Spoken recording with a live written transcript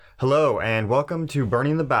Hello, and welcome to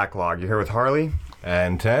Burning the Backlog. You're here with Harley.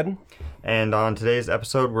 And Ted? And on today's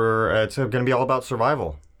episode, it's going to be all about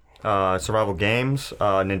survival. Survival games.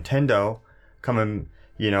 Nintendo coming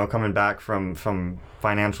back from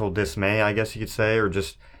financial dismay, I guess you could say, or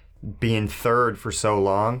just being third for so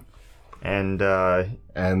long. And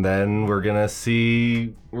then we're going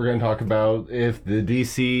to talk about if the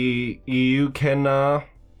DC EU can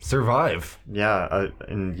survive. Yeah,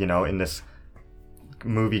 in this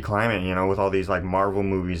movie climate, with all these like Marvel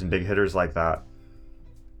movies and big hitters like that.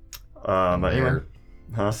 But anyway,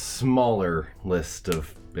 smaller list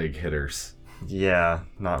of big hitters. Yeah,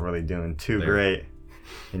 not really doing too great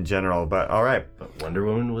in general, but all right. But Wonder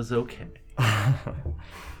Woman was okay.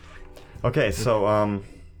 Okay, so we'll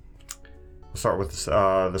start with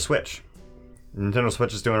the Switch. Nintendo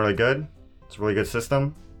Switch is doing really good. It's a really good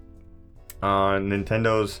system.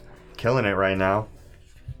 Nintendo's killing it right now.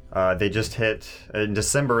 They just hit, in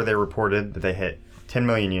December, they reported that they hit 10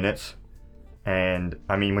 million units. And,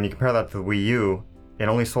 I mean, when you compare that to the Wii U, it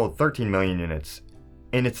only sold 13 million units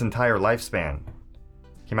in its entire lifespan.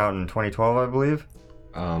 Came out in 2012, I believe.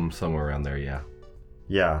 Somewhere around there, yeah.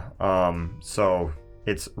 Yeah, so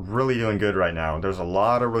it's really doing good right now. There's a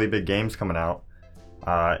lot of really big games coming out.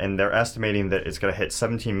 And they're estimating that it's going to hit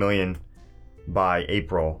 17 million by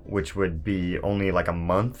April, which would be only like a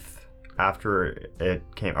month after it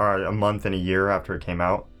came, or a month and a year after it came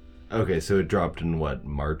out. Okay, so it dropped in what,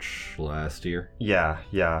 March last year? Yeah.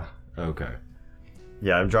 Okay.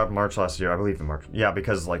 Yeah, it dropped March last year, I believe in March. Yeah,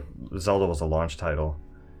 because like Zelda was a launch title,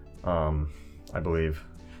 I believe.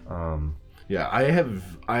 Yeah, I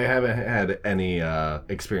haven't had any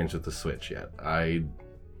experience with the Switch yet. Oh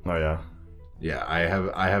yeah. Yeah,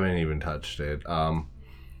 I haven't even touched it.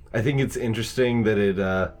 I think it's interesting that it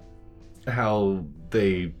how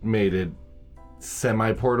they made it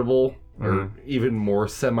semi-portable, or even more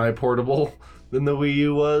semi-portable than the Wii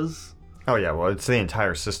U was. Oh yeah, well it's the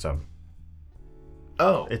entire system.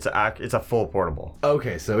 Oh, it's a full portable.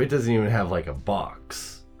 Okay, so it doesn't even have like a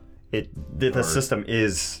box. The system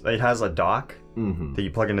has a dock that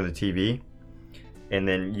you plug into the TV, and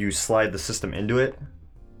then you slide the system into it,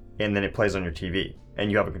 and then it plays on your TV, and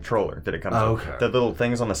you have a controller that it comes with. The little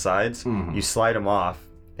things on the sides, you slide them off,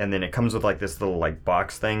 and then it comes with like this little like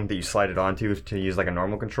box thing that you slide it onto to use like a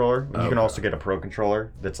normal controller. You can also get a pro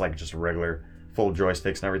controller that's like just a regular full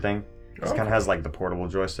joysticks and everything. It kind of has like the portable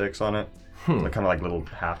joysticks on it. They're kind of like little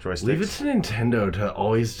half joysticks. Leave it to Nintendo to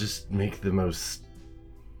always just make the most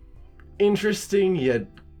interesting yet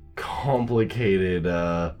complicated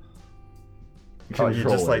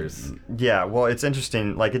controllers. Yeah, well, it's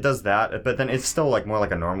interesting. Like it does that, but then it's still like more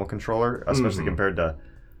like a normal controller, especially compared to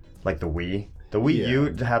like the Wii. The Wii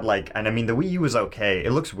U had like, and I mean the Wii U was okay.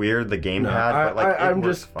 It looks weird, the gamepad, but like I'm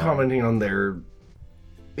just commenting on their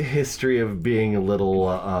history of being a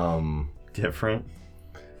little different.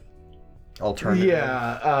 Alternative.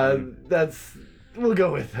 Yeah, we'll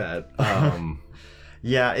go with that.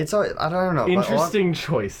 Yeah, it's I don't know. Interesting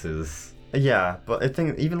choices. Yeah, but I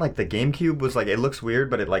think even like the GameCube was like, it looks weird,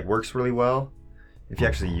 but it like works really well if you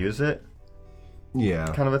actually use it. Yeah.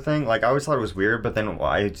 Kind of a thing. Like I always thought it was weird, but then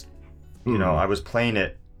I was playing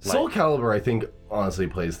it. Soul Calibur, I think, honestly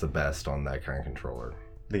plays the best on that kind of controller.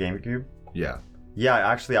 The GameCube? Yeah. Yeah,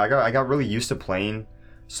 actually, I got really used to playing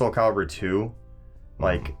Soul Calibur 2,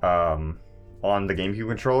 like on the GameCube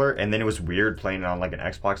controller, and then it was weird playing it on like an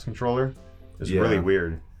Xbox controller. It was really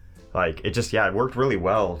weird. Like it just it worked really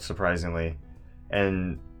well, surprisingly.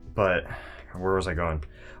 But where was I going?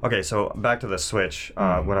 Okay, so back to the Switch,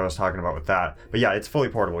 what I was talking about with that. But yeah, it's fully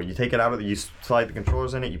portable. You take it out you slide the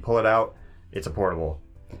controllers in it, you pull it out, it's a portable.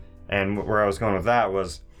 And where I was going with that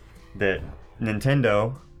was that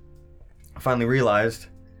Nintendo finally realized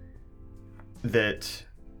that,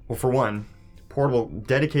 well, for one,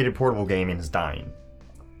 dedicated portable gaming is dying.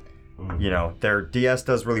 Their DS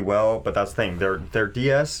does really well, but that's the thing. Their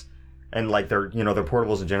DS and like their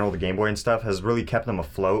portables in general, the Game Boy and stuff, has really kept them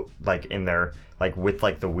afloat, like in their, like with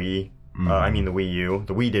like the Wii. The Wii U.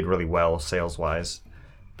 The Wii did really well sales wise,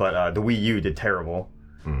 but the Wii U did terrible.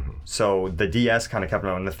 So the DS kind of kept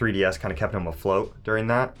them, and the 3DS kind of kept them afloat during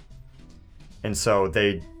that. And so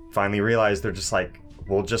they finally realized, they're just like,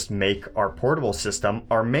 we'll just make our portable system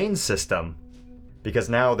our main system, because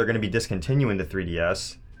now they're going to be discontinuing the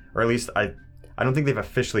 3DS, or at least I don't think they've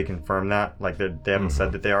officially confirmed that. Like they haven't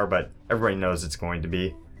said that they are, but everybody knows it's going to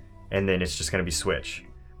be. And then it's just going to be Switch,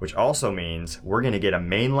 which also means we're going to get a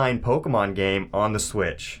mainline Pokemon game on the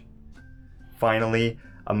Switch. Finally,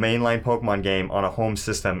 a mainline Pokemon game on a home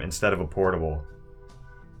system instead of a portable,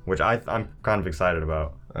 which I'm kind of excited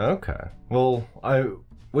about. Okay. Well,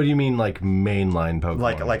 What do you mean, like mainline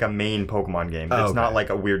Pokemon? Like a main Pokemon game. It's okay. not like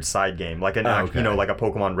a weird side game, like Okay. like a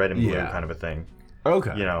Pokemon Red and Blue Yeah. kind of a thing.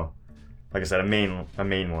 Okay. Like I said, a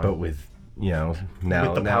main one. But with now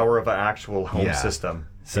with the power of an actual home Yeah. system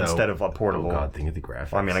So- instead of a portable. Oh god, think of the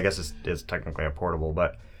graphics. Well, I mean, I guess it's technically a portable,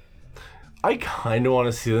 but I kind of want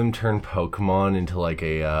to see them turn Pokemon into like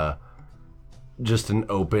a just an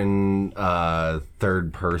open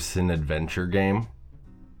third-person adventure game.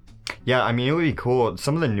 yeah, I mean, it would be cool.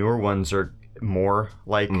 Some of the newer ones are more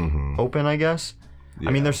like open, I guess. I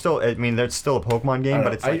mean, there's still a Pokemon game,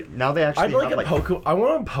 but it's like now they actually I'd like have like I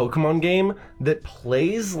want a Pokemon game that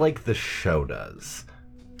plays like the show does.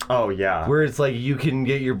 oh yeah. Where it's like you can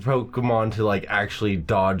get your Pokemon to like actually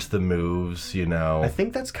dodge the moves, you know. I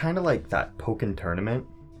think that's kind of like that Pokken Tournament.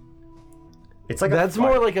 It's like That's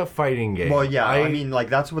more like a fighting game. well, yeah. I mean, like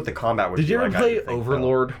that's what the combat would. did be you ever like, I play would think,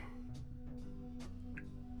 Overlord? though.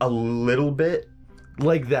 A little bit.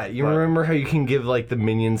 Like that. You What? remember how you can give like the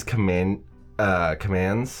minions commands?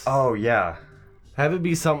 Oh yeah. Have it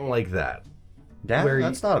be something like that.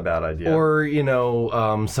 That's not a bad idea. Or, you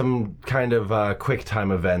know, some kind of quick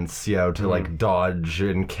time events, you know, to like dodge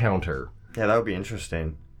and counter. yeah, that would be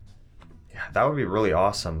interesting. Yeah, that would be really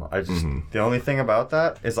awesome. I just the only thing about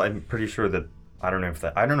that is I'm pretty sure that I don't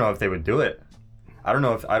know if they would do it. I don't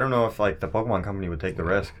know if like the Pokemon company would take the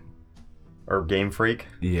risk. Or Game Freak,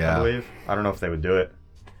 Yeah. I believe. I don't know if they would do it.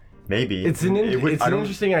 Maybe. It's an It would- it's I an don't-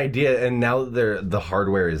 interesting idea, and now that the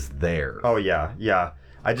hardware is there, Oh yeah, yeah.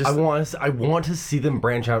 I want to see them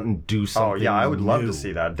branch out and do Oh something. yeah, I would love new. to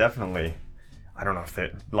see that. Definitely. I don't know if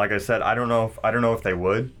they, like I said, I don't know if they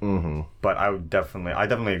would. Mm-hmm. But I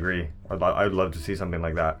definitely agree. I would love to see something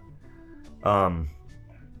like that.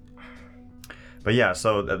 But yeah,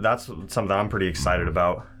 so that's something I'm pretty excited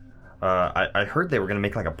about. I heard they were gonna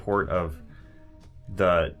make like a port of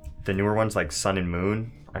the newer ones, like Sun and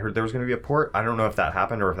Moon. I heard there was gonna be a port. I don't know if that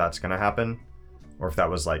happened or if that's gonna happen, or if that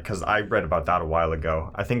was like, because I read about that a while ago.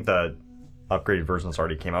 I think the upgraded versions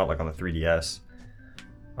already came out, like on the 3DS.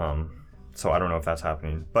 So I don't know if that's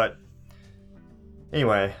happening, but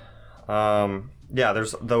anyway, yeah,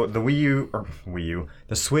 there's the Wii U,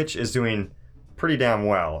 the Switch is doing pretty damn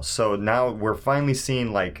well. So now we're finally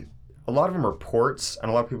seeing like a lot of them are ports, and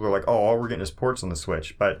a lot of people are like, oh, all we're getting is ports on the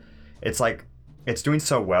Switch, but it's like it's doing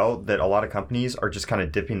so well that a lot of companies are just kind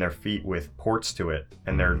of dipping their feet with ports to it,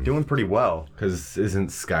 and they're doing pretty well. Because isn't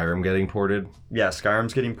Skyrim getting ported? Yeah,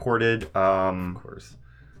 Skyrim's getting ported. Of course.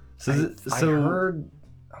 So I heard.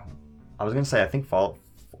 I was gonna say I think Fallout.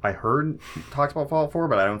 I heard talks about Fallout 4,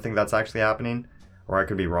 but I don't think that's actually happening, or I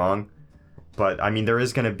could be wrong. But I mean, there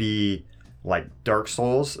is gonna be like Dark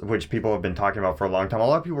Souls, which people have been talking about for a long time. A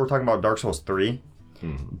lot of people were talking about Dark Souls 3,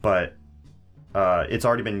 but it's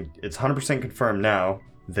 100% confirmed now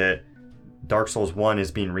that Dark Souls 1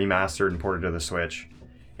 is being remastered and ported to the Switch.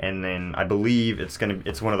 And then I believe it's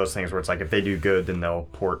one of those things where it's like if they do good, then they'll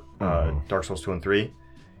port Dark Souls 2 and 3.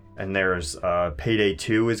 And there's Payday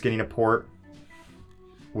 2 is getting a port,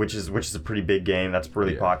 which is a pretty big game. That's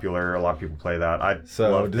really popular. A lot of people play that.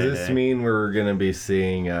 So does this mean we're gonna be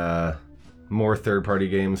seeing more third-party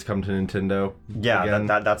games come to Nintendo? Yeah, again?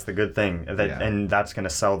 that's the good thing. And that's going to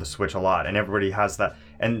sell the Switch a lot. And everybody has that.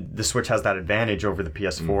 And the Switch has that advantage over the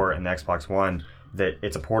PS4 and the Xbox One that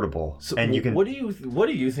it's a portable. So and you can. What do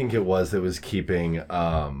you think it was that was keeping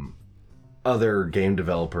other game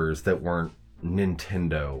developers that weren't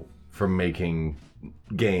Nintendo from making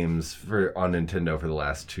games on Nintendo for the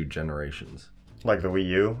last 2 generations? Like the Wii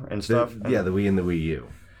U and stuff? The Wii and the Wii U.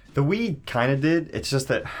 The Wii kind of did. It's just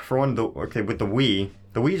that, for one, with the Wii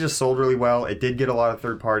just sold really well. It did get a lot of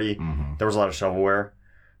third party. There was a lot of shovelware.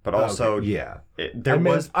 But also, yeah.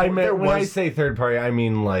 When I say third party, I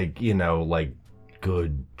mean like, you know, like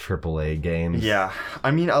good AAA games. Yeah. I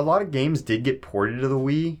mean, a lot of games did get ported to the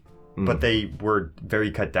Wii, but they were very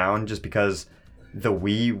cut down just because the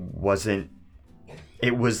Wii wasn't.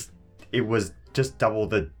 It was just double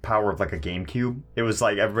the power of like a GameCube. It was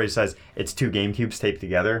like everybody says it's 2 GameCubes taped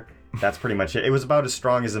together. That's pretty much it. It was about as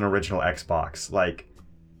strong as an original Xbox. Like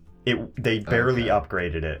they barely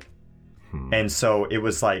upgraded it. And so it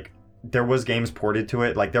was like there was games ported to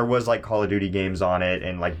it. Like there was like Call of Duty games on it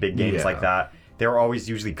and like big games like that. They were always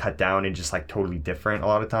usually cut down and just like totally different a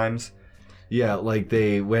lot of times. Yeah, like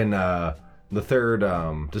when the third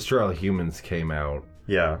Destroy All Humans came out.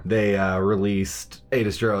 Yeah. They released a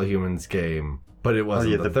Destroy All Humans game, but it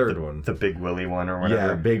wasn't the third one. The Big Willy one or whatever.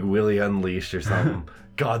 Yeah, Big Willy Unleashed or something.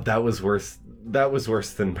 God, that was worse. That was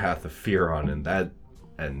worse than Path of Furon,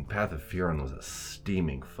 and Path of Furon was a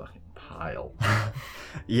steaming fucking pile.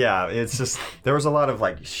 Yeah, it's just there was a lot of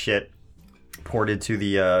like shit ported to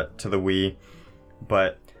the Wii.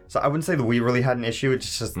 But so I wouldn't say the Wii really had an issue.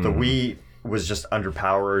 It's just the Wii was just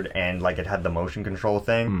underpowered and like it had the motion control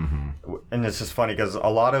thing. And it's just funny because a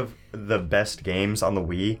lot of the best games on the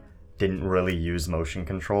Wii didn't really use motion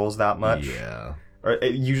controls that much. Yeah. Or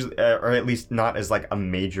it usually, or at least not as like a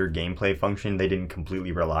major gameplay function. They didn't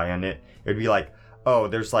completely rely on it. It'd be like, oh,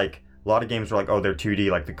 there's like a lot of games were like, oh, they're 2D,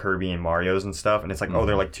 like the Kirby and Mario's and stuff. And it's like, oh,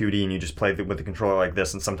 they're like 2D and you just play with the controller like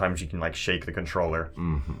this. And sometimes you can like shake the controller.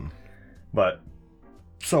 But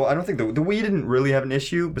so I don't think the Wii didn't really have an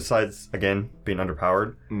issue besides, again, being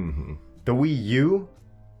underpowered. The Wii U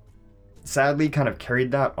sadly kind of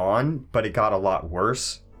carried that on, but it got a lot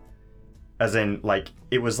worse. As in, like,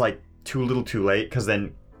 it was like too little too late because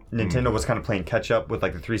then Nintendo was kind of playing catch up with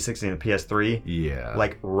like the 360 and the PS3. Yeah.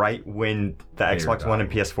 Like right when the Xbox One and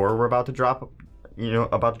PS4 were about to drop.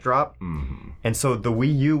 And so the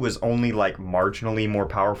Wii U was only like marginally more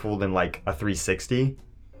powerful than like a 360.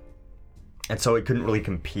 And so it couldn't really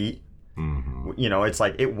compete. You know, it's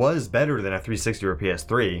like it was better than a 360 or a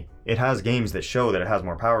PS3. It has games that show that it has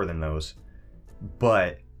more power than those.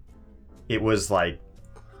 But it was like,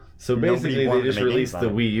 so basically they just released the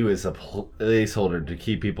Wii U as a placeholder to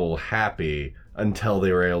keep people happy until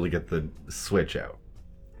they were able to get the Switch out.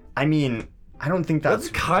 I mean, I don't think that's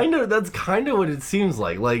kind of what it seems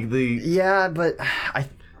like. Like but I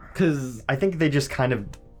think they just kind of,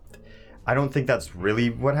 I don't think that's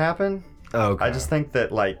really what happened. Okay. I just think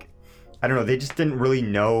that, like, I don't know, they just didn't really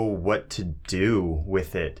know what to do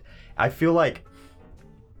with it. I feel like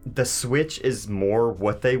the Switch is more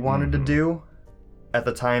what they wanted to do at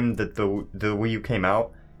the time that the Wii U came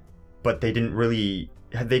out, but they couldn't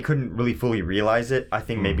really fully realize it. I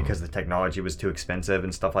think maybe because the technology was too expensive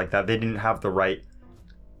and stuff like that. They didn't have the right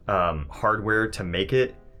hardware to make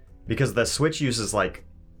it, because the Switch uses like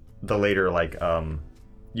the later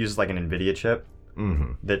uses like an NVIDIA chip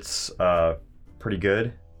that's pretty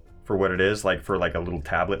good for what it is, like for like a little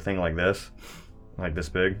tablet thing like this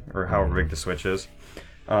big, or however big the Switch is.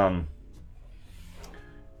 And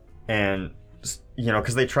you know,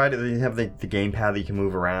 because they have the gamepad that you can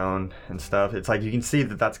move around and stuff. It's like you can see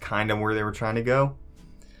that that's kind of where they were trying to go.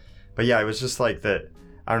 But yeah, it was just like that.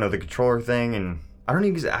 I don't know, the controller thing, and I don't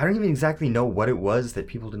even exactly know what it was that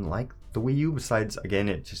people didn't like the Wii U, besides again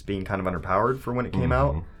it just being kind of underpowered for when it came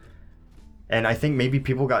out. And I think maybe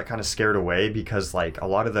people got kind of scared away because like a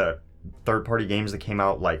lot of the third-party games that came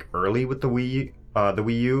out like early with the Wii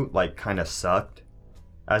U like kind of sucked.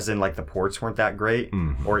 As in, like, the ports weren't that great,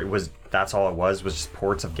 or that's all it was just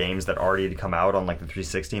ports of games that already had come out on, like, the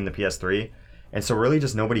 360 and the PS3. And so really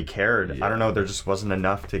just nobody cared. Yeah. I don't know, there just wasn't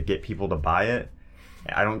enough to get people to buy it.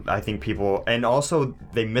 I think people, and also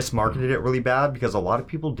they mismarketed it really bad because a lot of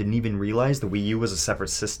people didn't even realize the Wii U was a separate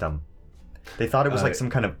system. They thought it was like some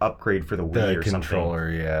kind of upgrade for the Wii or controller,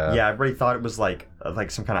 something. Yeah. Yeah, everybody thought it was like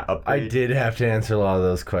some kind of upgrade. I did have to answer a lot of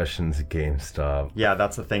those questions at GameStop. Yeah,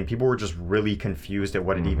 that's the thing. People were just really confused at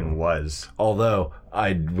what it even was. Although,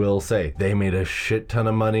 I will say, they made a shit ton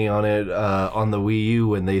of money on it, on the Wii U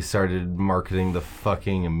when they started marketing the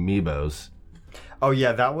fucking amiibos. Oh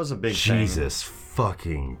yeah, that was a big thing. Jesus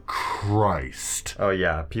fucking Christ. Oh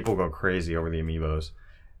yeah, people go crazy over the amiibos.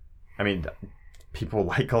 I mean, people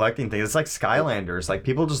like collecting things. It's like Skylanders. Like,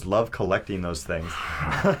 people just love collecting those things.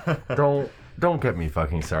 Don't get me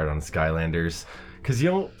fucking started on Skylanders, because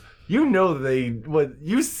you've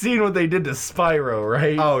seen what they did to Spyro,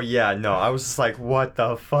 right? Oh yeah, no, I was just like, what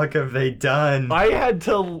the fuck have they done? I had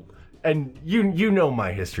to, and you know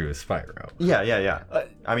my history with Spyro. Yeah.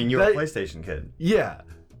 I mean, you're a PlayStation kid. Yeah,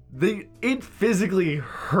 it physically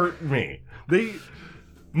hurt me.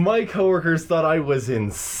 My coworkers thought I was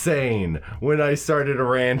insane when I started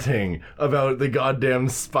ranting about the goddamn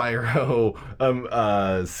Spyro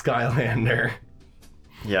Skylander.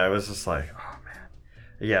 Yeah, it was just like, oh man.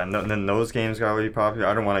 Yeah, then those games got really popular.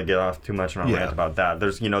 I don't want to get off too much on a rant about that.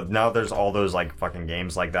 There's, now there's all those like fucking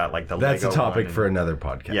games like that, like the That's Lego a topic for another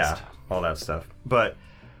podcast. Yeah, all that stuff. But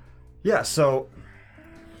yeah, so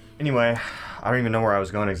anyway, I don't even know where I was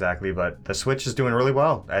going exactly, but the Switch is doing really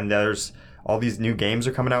well, and there's all these new games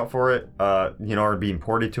are coming out for it, are being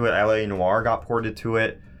ported to it. LA Noire got ported to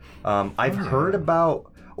it. I've heard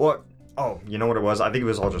about, you know what it was? I think it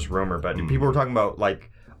was all just rumor, but people were talking about like,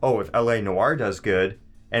 if LA Noire does good,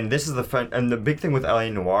 and this is the big thing with LA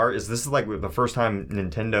Noire is this is like the first time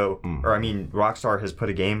Rockstar has put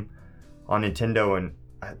a game on Nintendo, and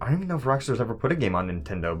I don't even know if Rockstar's ever put a game on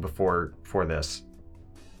Nintendo before this.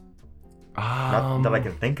 Not that I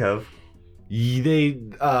can think of. They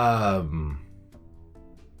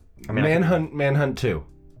Manhunt 2.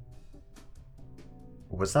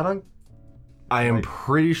 Was that on? I am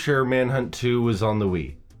pretty sure Manhunt 2 was on the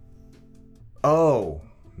Wii. Oh,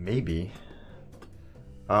 maybe.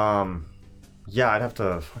 Yeah, I'd have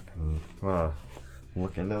to fucking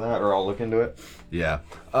look into that, or I'll look into it. Yeah.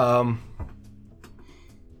 Other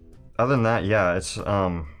than that, yeah, it's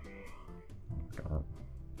God.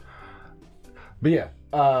 But yeah,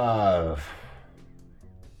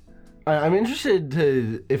 I'm interested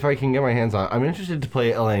to, if I can get my hands on, I'm interested to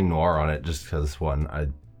play LA Noire on it, just because one, I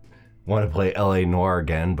want to play LA Noire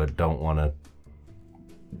again, but don't want to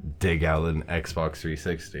dig out an Xbox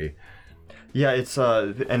 360. Yeah, it's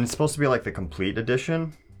and it's supposed to be like the complete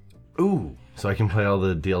edition. Ooh, so I can play all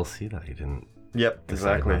the DLC that I didn't. Yep,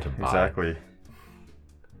 exactly, exactly.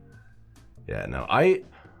 Yeah, no, I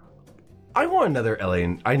want another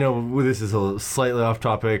LA. I know this is a slightly off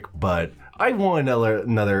topic, but I want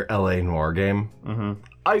another LA Noire game. Mm-hmm.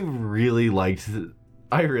 I really liked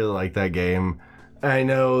that game. I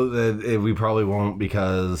know that we probably won't,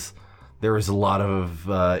 because there was a lot of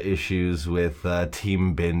issues with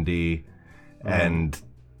Team Bindi and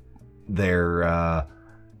their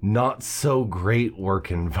not so great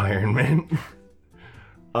work environment.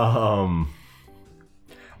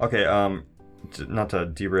 Okay, not to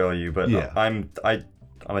derail you, but yeah. I'm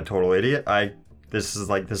a total idiot. This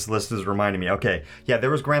list is reminding me. Okay, yeah,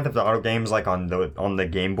 there was Grand Theft Auto games like on the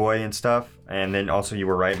Game Boy and stuff, and then also you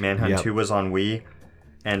were right, Manhunt 2 was on Wii,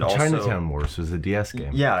 and also Chinatown Wars was a DS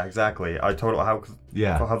game. Yeah, exactly. How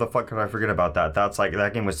the fuck could I forget about that? That's like,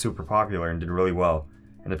 that game was super popular and did really well,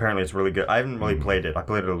 and apparently it's really good. I haven't really played it. I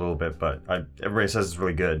played it a little bit, but everybody says it's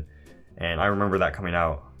really good, and I remember that coming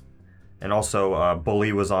out. And also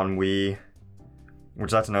Bully was on Wii,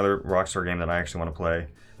 which that's another Rockstar game that I actually want to play.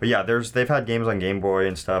 But yeah, they've had games on Game Boy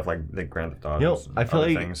and stuff, like the Grand Theft Auto. I feel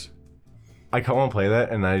like things. I kind of want to play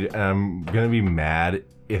that, and I'm gonna be mad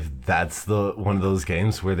if that's the one of those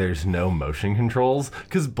games where there's no motion controls,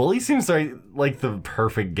 because Bully seems like the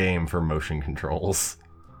perfect game for motion controls.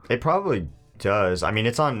 It probably does. I mean,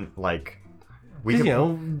 it's on like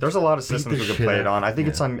there's a lot of systems we could play it on. I think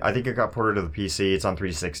it's on. I think it got ported to the PC. It's on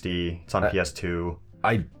 360. It's on PS2.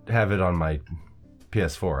 I have it on my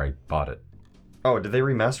PS4. I bought it. Oh, did they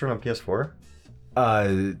remaster it on PS4?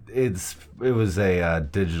 It was a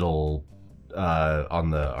digital on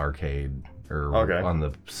the arcade or on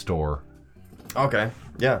the store. Okay,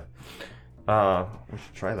 yeah. We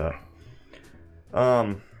should try that.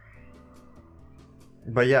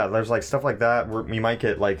 But yeah, there's like stuff like that where we might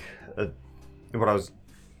get like what I was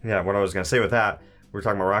gonna say with that. We're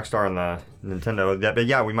talking about Rockstar and the Nintendo. Yeah, but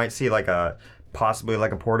yeah, we might see like possibly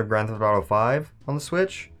like a port of Grand Theft Auto 5 on the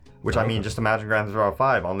Switch. Which, I mean, just imagine Grand Theft Auto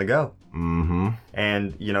 5 on the go. Mm-hmm.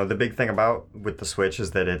 And, the big thing with the Switch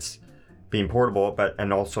is that it's being portable,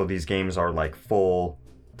 and also these games are like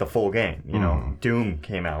the full game. Doom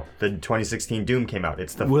came out. The 2016 Doom came out.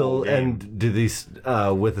 It's the full game. And do these,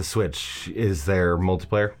 with the Switch, is there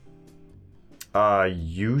multiplayer?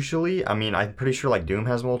 Usually. I mean, I'm pretty sure like Doom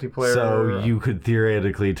has multiplayer. So you could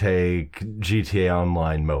theoretically take GTA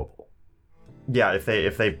Online mobile. Yeah, if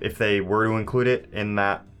they were to include it in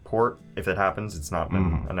that port, if it happens, it's not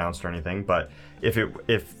been announced or anything, but if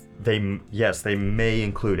they may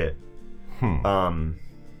include it.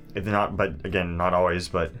 If not, but again, not always,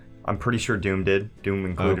 but I'm pretty sure Doom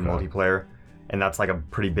included multiplayer, and that's like a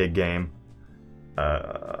pretty big game.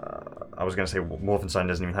 I was gonna say Wolfenstein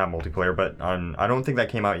doesn't even have multiplayer, but I don't think that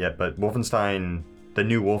came out yet, but Wolfenstein, the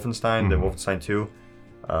new Wolfenstein, the Wolfenstein 2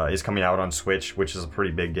 is coming out on Switch, which is a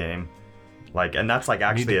pretty big game. Like, and that's like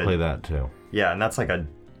actually I need to play that too. Yeah, and that's like a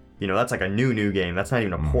new game. That's not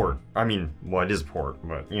even a port. I mean, well, it is a port,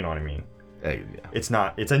 but you know what I mean. Yeah. It's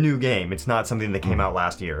not. It's a new game. It's not something that came out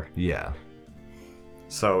last year. Yeah.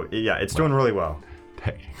 So yeah, it's doing really well.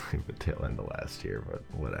 Technically, the tail end of last year, but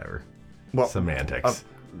whatever. Well, semantics.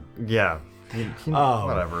 Yeah.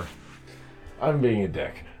 Whatever. I'm being a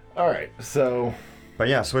dick. All right. So. But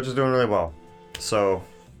yeah, Switch is doing really well. So,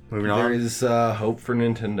 moving on. There is hope for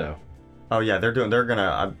Nintendo. Oh yeah,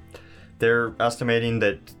 they're estimating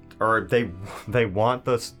that, or they want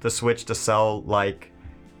the Switch to sell like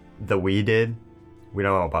the Wii did. We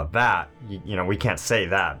don't know about that. We can't say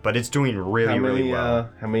that, but it's doing really well.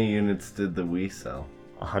 How many units did the Wii sell?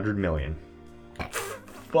 100 million.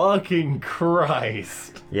 Fucking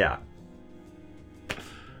Christ. Yeah.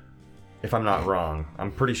 If I'm not wrong,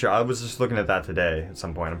 I'm pretty sure. I was just looking at that today at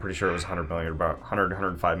some point. I'm pretty sure it was 100 million, about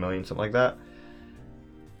 105 million, something like that.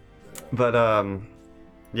 But,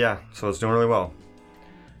 yeah, so it's doing really well.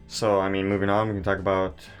 So, I mean, moving on, we can talk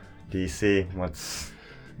about DC. What's...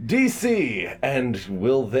 DC! And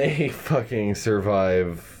will they fucking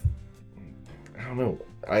survive? I don't know.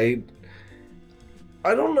 I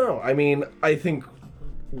don't know. I mean, I think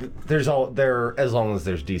there's all there as long as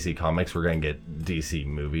there's DC comics, we're gonna get DC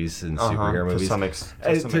movies and superhero movies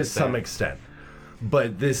to some extent.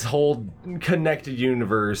 But this whole connected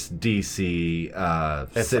universe, DC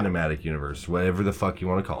cinematic universe, whatever the fuck you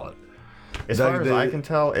want to call it, as far as I can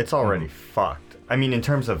tell, it's already fucked. I mean, in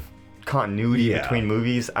terms of continuity between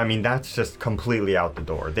movies, I mean, that's just completely out the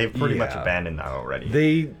door. They've pretty much abandoned that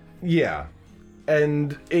already.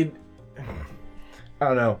 And it, I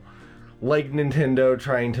don't know, like Nintendo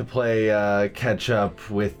trying to play catch up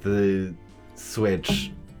with the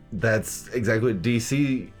Switch. That's exactly what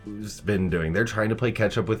DC's been doing. They're trying to play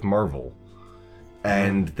catch up with Marvel,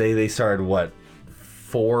 and they started what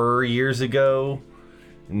 4 years ago.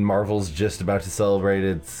 And Marvel's just about to celebrate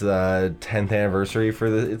its 10th anniversary for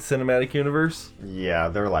its cinematic universe. Yeah,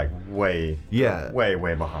 they're like way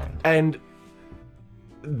behind. And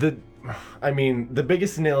the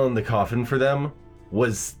biggest nail in the coffin for them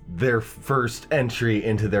was their first entry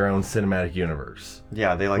into their own cinematic universe.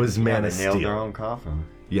 Yeah, they nailed their own coffin.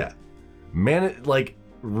 Yeah.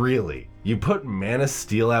 Really? You put Man of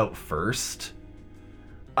Steel out first?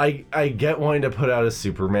 I get wanting to put out a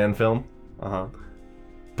Superman film. Uh-huh.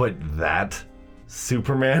 But that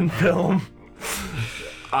Superman film,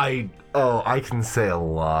 I can say a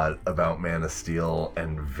lot about Man of Steel,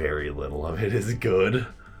 and very little of it is good.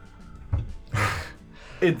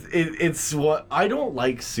 It's what I don't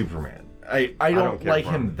like Superman. I don't like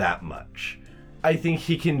him that much. I think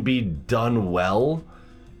he can be done well,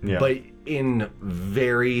 but in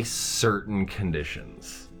very certain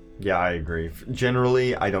conditions. Yeah, I agree.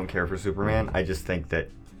 Generally, I don't care for Superman. I just think that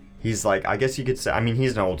he's like, I guess you could say, I mean,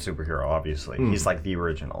 he's an old superhero, obviously. He's like the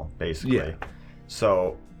original, basically. Yeah.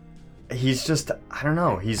 So, he's just, I don't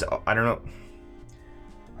know. I don't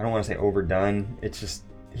want to say overdone. It's just,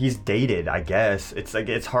 he's dated, I guess. It's like,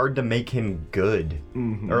 it's hard to make him good.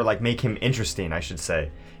 Or like, make him interesting, I should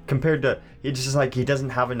say. Compared to, it's just like, he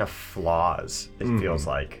doesn't have enough flaws, it feels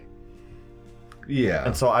like. Yeah.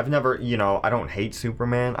 And so I've never, I don't hate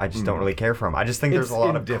Superman. I just don't really care for him. I just think there's a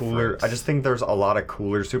lot of cooler. I just think there's a lot of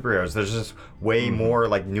cooler superheroes. There's just way more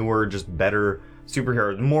like newer, just better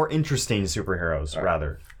superheroes, more interesting superheroes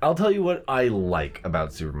rather. I'll tell you what I like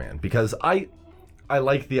about Superman, because I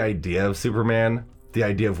like the idea of Superman, the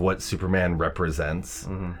idea of what Superman represents,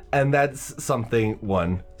 and that's something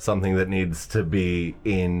that needs to be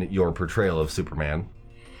in your portrayal of Superman.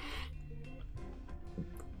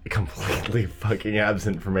 Completely fucking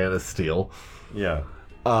absent from Man of Steel. Yeah.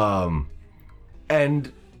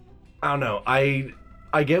 And I don't know. I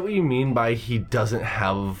get what you mean by he's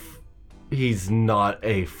not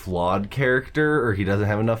a flawed character, or he doesn't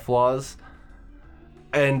have enough flaws.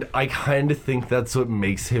 And I kind of think that's what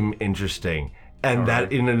makes him interesting. And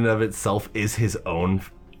that in and of itself is his own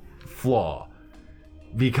flaw.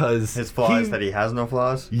 Because his flaw is that he has no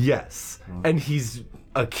flaws? Yes. And he's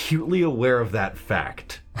acutely aware of that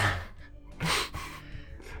fact.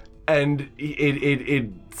 And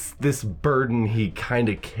it's this burden he kind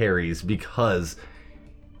of carries, because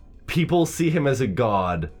people see him as a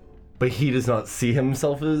god, but he does not see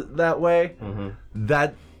himself as that way.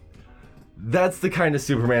 That's the kind of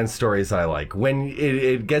Superman stories I like, when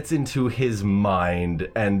it gets into his mind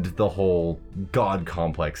and the whole god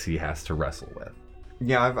complex he has to wrestle with.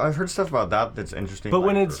 Yeah, I've heard stuff about that that's interesting. But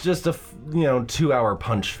when it's just a 2-hour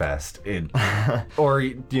punch fest, or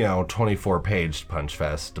 24-page punch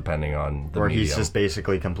fest, depending on the medium. He's just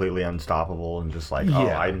basically completely unstoppable and just like,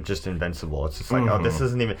 I'm just invincible. It's just like, this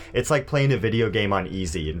isn't even. It's like playing a video game on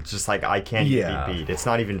easy, and it's just like, I can't be beat. It's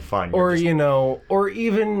not even fun. Or or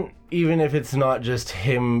even if it's not just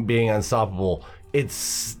him being unstoppable,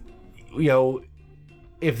 it's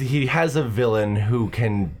if he has a villain who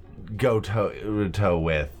can go toe to toe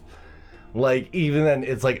with, like, even then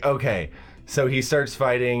it's like, okay, so he starts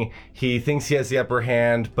fighting, he thinks he has the upper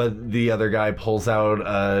hand, but the other guy pulls out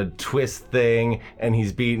a twist thing and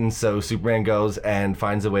he's beaten, so Superman goes and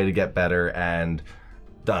finds a way to get better, and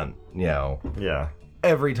done.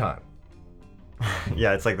 Every time.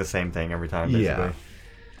 Yeah, it's like the same thing every time, basically.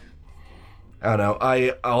 I don't know.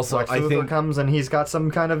 I think comes and he's got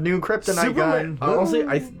some kind of new kryptonite gun. Honestly,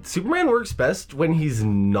 Superman works best when he's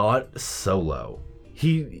not solo.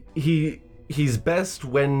 He's best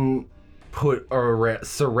when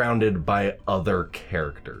surrounded by other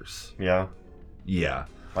characters. Yeah. Yeah.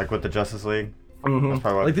 Like with the Justice League.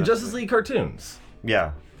 Like the Justice League cartoons.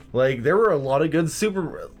 Yeah. Like, there were a lot of good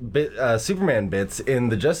Superman bits in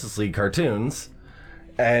the Justice League cartoons.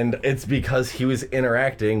 And it's because he was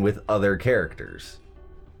interacting with other characters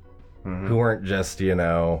who weren't just,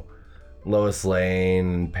 Lois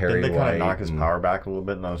Lane and Perry White. Didn't they kind of knock his power back a little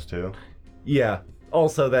bit in those too? Yeah.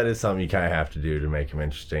 Also, that is something you kind of have to do to make him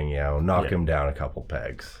interesting. You know, knock him down a couple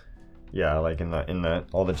pegs. Yeah, like in the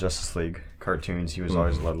all the Justice League cartoons, he was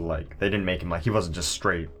always a little like they didn't make him like he wasn't just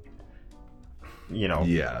straight, you know,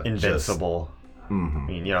 invincible. I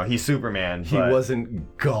mean, you know, he's Superman. He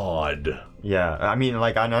wasn't God. Yeah, I mean,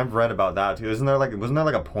 like I've read about that too. Wasn't there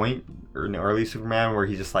like a point in early Superman where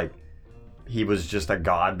he just like he was just a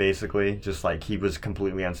god basically, just like he was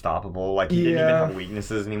completely unstoppable. Like he didn't even have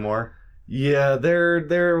weaknesses anymore. Yeah,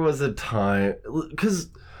 there was a time because.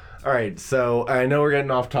 All right, so I know we're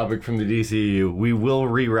getting off topic from the DCU. We will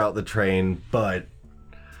reroute the train, but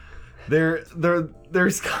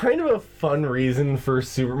there's kind of a fun reason for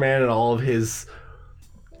Superman and all of his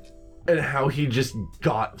and how he just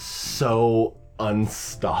got so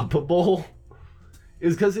unstoppable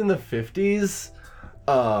is because in the 50s,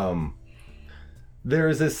 there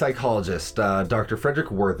is this psychologist, Dr.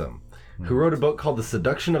 Frederick Wortham, who wrote a book called The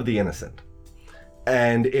Seduction of the Innocent.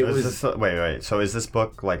 And it was wait. So is this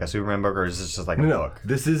book like a Superman book, or is this just like a book?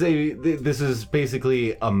 This is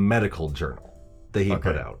basically a medical journal that he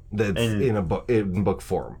put out that's in book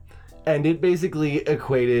form, and it basically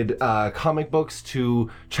equated comic books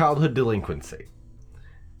to childhood delinquency,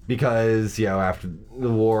 because after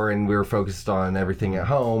the war and we were focused on everything at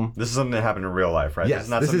home. This is something that happened in real life, right? Yes, this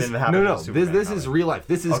is not something that happened. No. This is real life.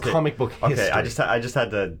 This is comic book history. Okay, I just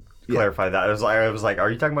had to clarify that. I was like, are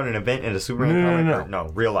you talking about an event in a Superman comic? No,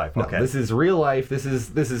 real life. Okay. No, this is real life. This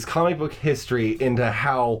is comic book history into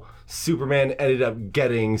how Superman ended up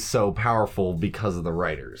getting so powerful because of the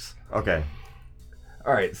writers. Okay.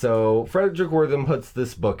 All right, so Frederick Wortham puts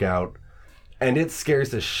this book out, and it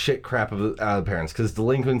scares the shit crap out of parents because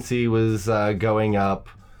delinquency was going up.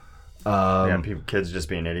 Kids just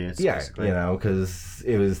being idiots. Yeah, basically. Because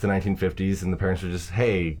it was the 1950s, and the parents were just,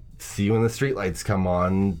 hey, see you when the streetlights come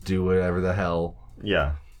on, do whatever the hell.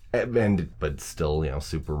 Yeah. But still,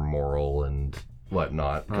 super moral and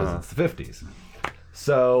whatnot, because it's the 50s.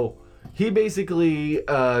 So he basically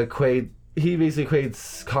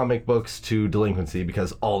equates comic books to delinquency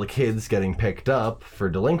because all the kids getting picked up for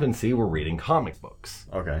delinquency were reading comic books.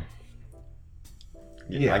 Okay.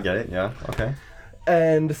 Yeah, I get it. Yeah. Okay.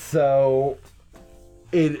 And so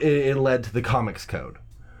it led to the Comics Code,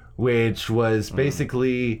 which was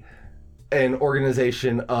basically an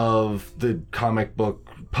organization of the comic book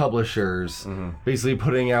publishers basically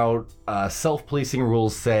putting out self-policing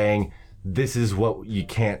rules saying this is what you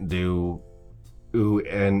can't do,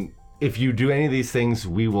 and if you do any of these things,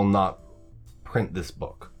 we will not print this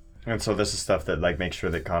book. And so this is stuff that like makes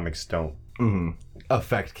sure that comics don't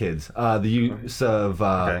affect kids. The use of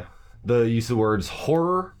the words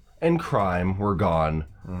horror and crime were gone.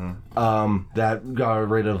 That got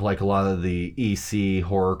rid of like a lot of the EC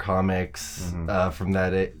horror comics from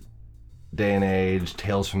that day and age.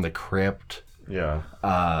 Tales from the Crypt. Yeah.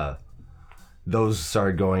 Those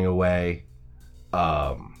started going away.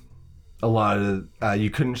 A lot of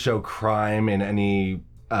you couldn't show crime in any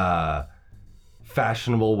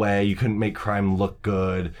fashionable way. You couldn't make crime look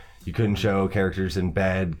good. You couldn't show characters in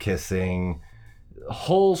bed kissing. A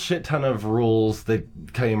whole shit ton of rules that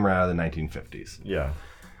came out of the 1950s. Yeah.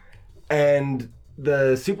 And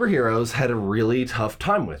the superheroes had a really tough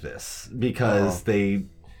time with this because they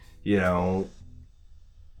really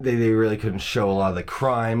couldn't show a lot of the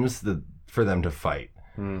crimes for them to fight.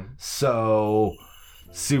 So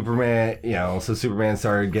Superman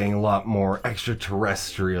started getting a lot more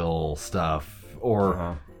extraterrestrial stuff,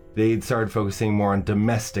 or they'd started focusing more on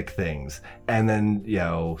domestic things. And then,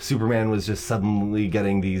 Superman was just suddenly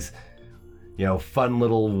getting these, fun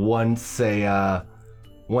little once an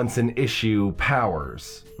issue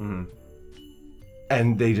powers.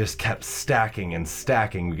 And they just kept stacking and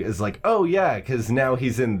stacking. It's like, oh yeah, because now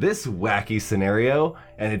he's in this wacky scenario,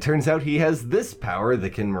 and it turns out he has this power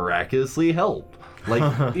that can miraculously help.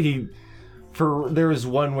 Like there was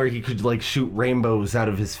one where he could like shoot rainbows out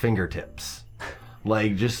of his fingertips,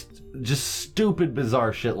 like just stupid,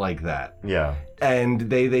 bizarre shit like that. Yeah. And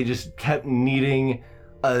they just kept needing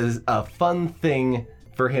a fun thing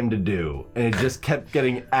for him to do, and it just kept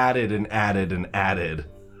getting added and added and added.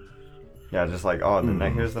 Yeah, just like,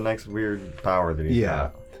 here's the next weird power that he's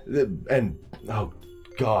got. And, oh,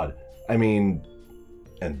 God. I mean,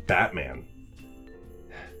 and Batman.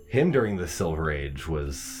 Him during the Silver Age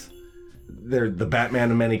was... the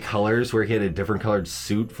Batman of many colors, where he had a different colored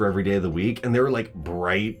suit for every day of the week, and they were, like,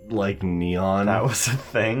 bright, like neon. That was a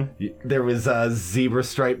thing? There was a zebra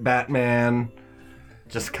stripe Batman.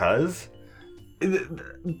 Just 'cause?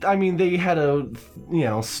 I mean, they had a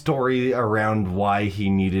story around why he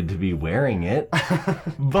needed to be wearing it,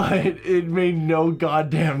 but it made no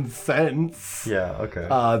goddamn sense. Yeah, okay.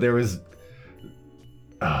 There was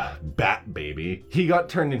Bat Baby. He got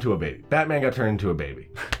turned into a baby. Batman got turned into a baby.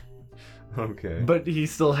 Okay. But he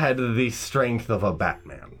still had the strength of a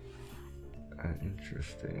Batman.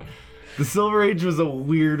 Interesting. The Silver Age was a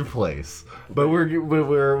weird place, but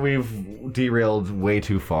we've derailed way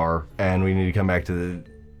too far, and we need to come back to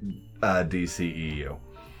the DCEU.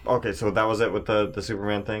 Okay, so that was it with the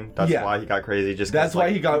Superman thing? That's why he got crazy? That's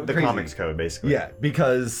why he got the crazy. comics code, basically. Yeah,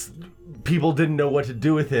 because people didn't know what to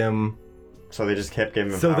do with him. So they just kept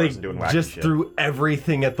giving him So they powers and doing wacky just shit. threw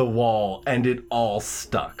everything at the wall, and it all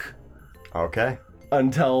stuck. Okay.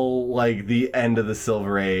 Until, like, the end of the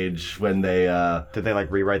Silver Age, when they, Did they, like,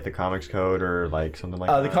 rewrite the comics code or, like, something like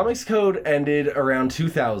that? The comics code ended around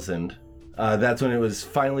 2000. That's when it was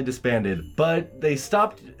finally disbanded. But they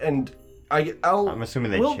stopped, and I'm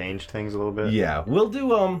assuming they changed things a little bit. Yeah, we'll do,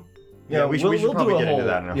 we should probably get into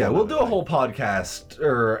that in a whole we'll do a whole podcast,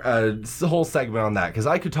 or a whole segment on that, because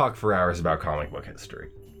I could talk for hours about comic book history.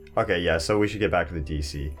 Okay, yeah, so we should get back to the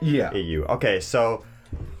DC. Yeah. EU. Okay, so...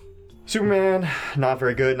 Superman, not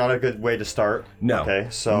very good. Not a good way to start. No. Okay,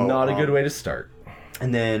 so... Not a good way to start.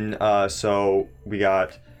 And then, so we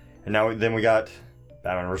got... And then we got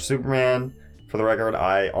Batman vs. Superman. For the record,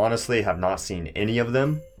 I honestly have not seen any of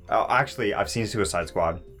them. Actually, I've seen Suicide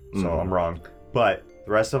Squad, so I'm wrong. But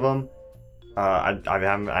the rest of them, I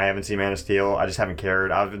haven't seen Man of Steel. I just haven't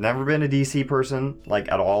cared. I've never been a DC person,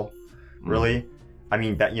 like, at all, really. I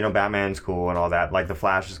mean, Batman's cool and all that. Like, The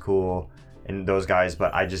Flash is cool and those guys,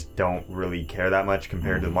 but I just don't really care that much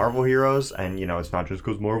compared to the Marvel heroes. And, it's not just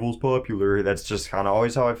because Marvel's popular. That's just kind of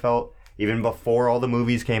always how I felt. Even before all the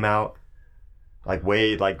movies came out. Like,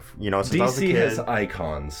 since I was a DC kid. has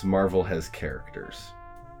icons. Marvel has characters.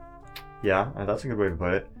 Yeah, that's a good way to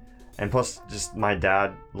put it. And plus, just my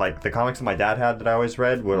dad, like, the comics that my dad had that I always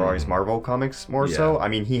read were always Marvel comics more so. I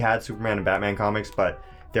mean, he had Superman and Batman comics, but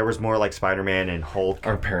there was more, like, Spider-Man and Hulk.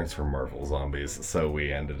 Our parents were Marvel zombies, so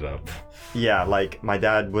we ended up... Yeah, like, my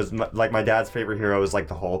dad's favorite hero was, like,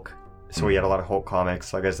 the Hulk. So he had a lot of Hulk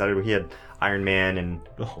comics. Like I said, he had Iron Man and...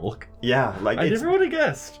 The Hulk? Yeah, like, I never would have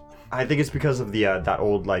guessed. I think it's because of the, that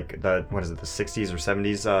old, like, the 60s or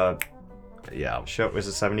 70s, Yeah. show. Was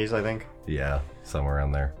it 70s, I think? Yeah, somewhere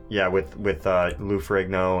around there. Yeah, with Lou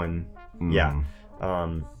Ferrigno and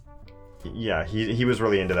yeah, he was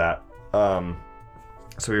really into that. So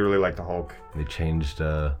he really liked the Hulk. They changed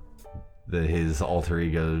his alter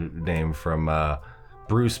ego name from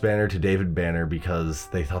Bruce Banner to David Banner because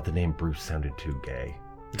they thought the name Bruce sounded too gay.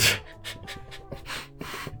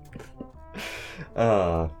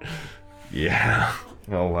 Yeah.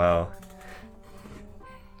 Oh wow.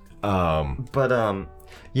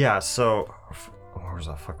 Yeah, so where was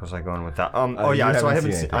the fuck was I going with that? Oh yeah, so I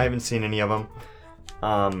haven't seen any of them.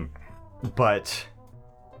 But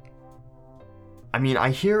I mean,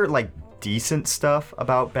 I hear like decent stuff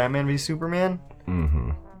about Batman v Superman.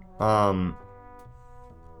 But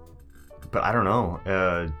I don't know.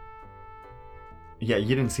 Yeah,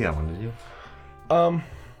 you didn't see that one, did you?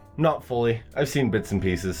 Not fully. I've seen bits and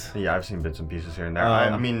pieces. Yeah, I've seen bits and pieces here and there.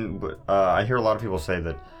 I mean, I hear a lot of people say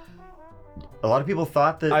that. A lot of people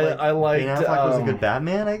thought that I liked, Ben Affleck was a good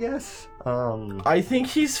Batman, I guess. I think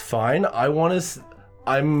he's fine. But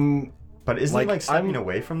isn't he stepping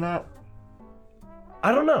away from that?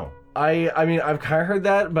 I don't know. I mean, I've kind of heard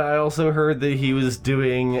that, but I also heard that he was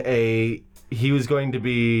going to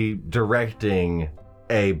be directing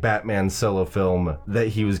a Batman solo film that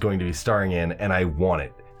he was going to be starring in, and I want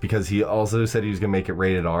it because he also said he was going to make it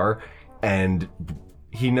rated R, and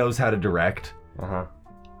he knows how to direct.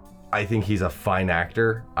 I think he's a fine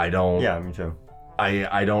actor. Yeah, me too.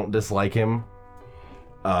 I don't dislike him.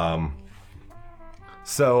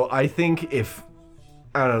 So I think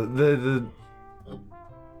I don't know, the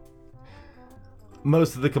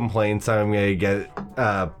most of the complaints I'm gonna get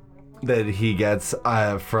that he gets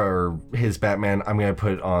for his Batman, I'm gonna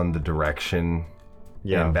put on the direction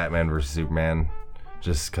in Batman vs Superman,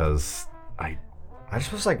 just because I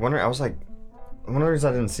just was like wondering. I was like, one of the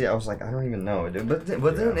reasons I didn't see it, I was like, I don't even know, dude. But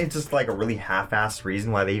wasn't it just like a really half-assed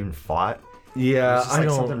reason why they even fought? Yeah, I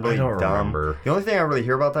don't remember. The only thing I really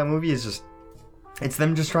hear about that movie is just it's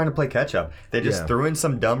them just trying to play catch up. They just threw in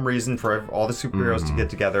some dumb reason for all the superheroes to get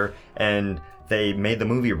together, and they made the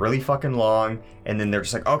movie really fucking long. And then they're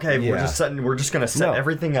just like, okay, we're just gonna set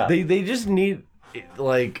everything up. They just need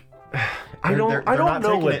like. I don't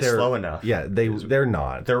know what they're slow enough. Yeah, they're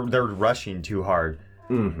not. They're rushing too hard.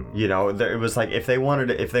 You know, it was like if they wanted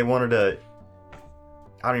to,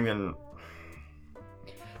 I don't even.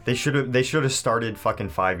 They should have started fucking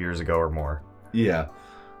 5 years ago or more. Yeah,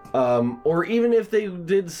 or even if they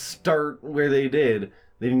did start where they did,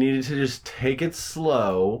 they needed to just take it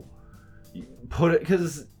slow, put it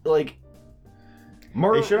because like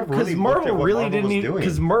They should have really looked at what Marvel was doing.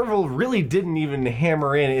 because Marvel really didn't even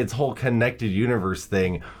hammer in its whole connected universe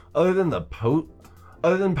thing other than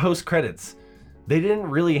post credits. They didn't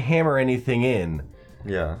really hammer anything in.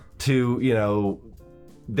 Yeah. To, you know,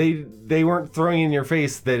 they weren't throwing in your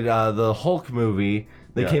face that the Hulk movie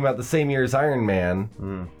that came out the same year as Iron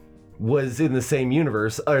Man was in the same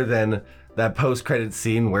universe, other than that post-credit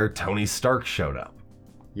scene where Tony Stark showed up.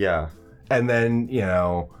 Yeah. And then, you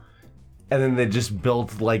know, and then they just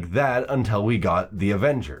built like that until we got the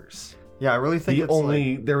Avengers. Yeah, I really think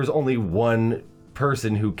there was only one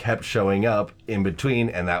person who kept showing up in between,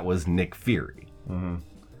 and that was Nick Fury. Mm-hmm.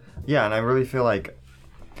 Yeah, and I really feel like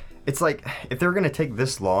it's like if they're gonna take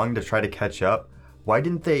this long to try to catch up, why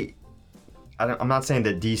didn't they? I'm not saying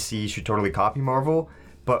that DC should totally copy Marvel,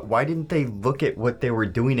 but why didn't they look at what they were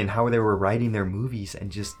doing and how they were writing their movies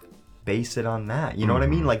and just base it on that? You know what I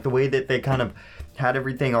mean? Like the way that they kind of had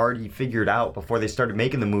everything already figured out before they started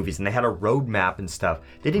making the movies, and they had a roadmap and stuff.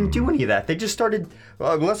 They didn't do any of that. They just started,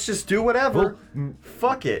 let's just do whatever.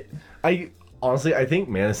 Fuck it. I think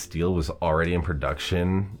Man of Steel was already in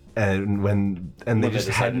production, and they just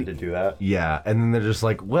decided to do that. Yeah, and then they're just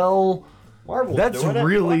like, well, Marvel's that's doing it,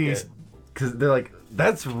 really, fuck it. because they're like,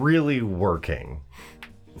 that's really working.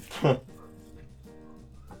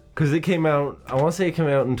 Because it came out, I want to say it came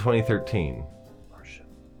out in 2013. Oh, shit.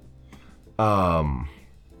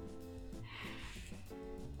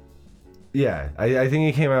 Yeah, I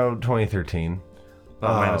think it came out in 2013.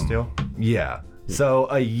 Man of Steel? Yeah. So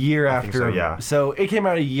a year after, so, yeah. So it came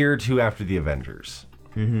out a year or two after the Avengers.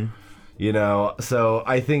 Mm-hmm. You know, so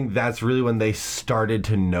I think that's really when they started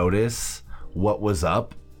to notice what was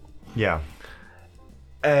up. Yeah.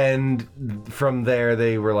 And from there,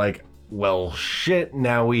 they were like, well, shit,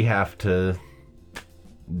 now we have to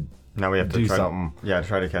do something. Yeah,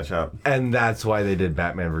 try to catch up. And that's why they did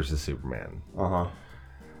Batman versus Superman. Uh-huh.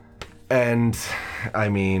 And, I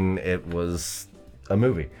mean, it was a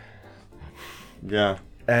movie. Yeah.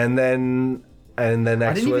 And then next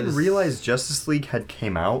I didn't even realize Justice League had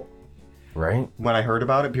came out. Right? When I heard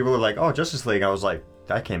about it, people were like, oh, Justice League. I was like,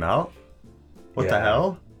 that came out? What the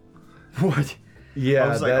hell? What? Yeah. I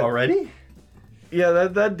was like, already? Yeah,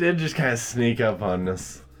 that did just kind of sneak up on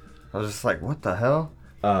us. I was just like, what the hell?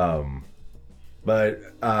 But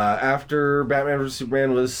after Batman vs.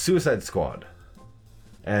 Superman was Suicide Squad.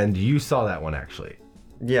 And you saw that one, actually.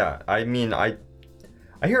 Yeah, I mean, I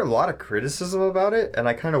hear a lot of criticism about it, and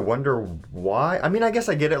I kind of wonder why. I mean, I guess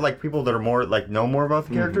I get it, like, people that are more, like, know more about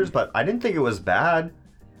the characters, but I didn't think it was bad.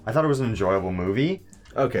 I thought it was an enjoyable movie.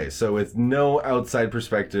 Okay, so with no outside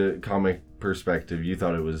perspective, comic perspective, you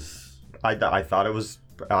thought it was... I thought it was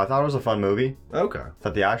a fun movie. Okay.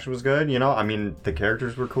 Thought the action was good, you know? I mean, the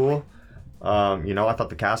characters were cool. You know, I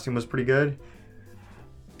thought the casting was pretty good.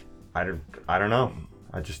 I don't know.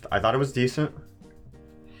 I thought it was decent.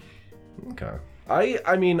 Okay.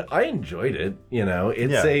 I mean, I enjoyed it, you know.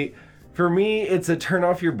 For me, it's a turn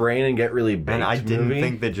off your brain and get really baked And I didn't movie.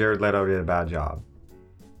 think that Jared Leto did a bad job.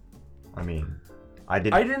 I mean, I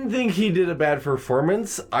didn't think he did a bad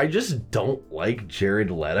performance. I just don't like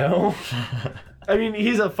Jared Leto. I mean,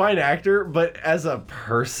 he's a fine actor, but as a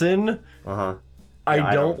person, I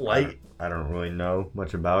don't really know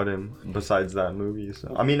much about him besides that movie.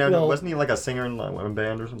 So I mean, wasn't he like a singer in like, a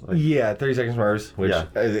band or something? Yeah, 30 Seconds to Mars, which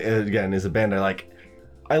again is a band I like.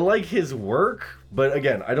 I like his work, but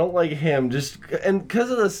again, I don't like him and because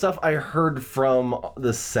of the stuff I heard from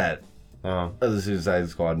the set of the Suicide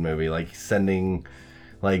Squad movie, like sending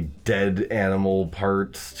like dead animal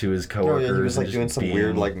parts to his coworkers. He was like doing some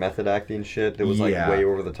weird like method acting shit that was like way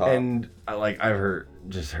over the top. And I've heard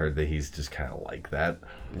that he's just kind of like that.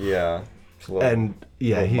 Yeah.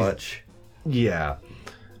 He's much. Yeah.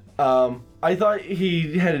 I thought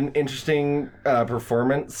he had an interesting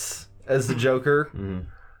performance as the Joker. Mm-hmm.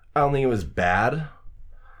 I don't think it was bad.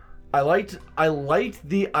 I liked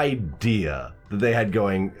the idea that they had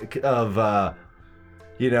going of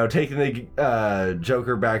taking the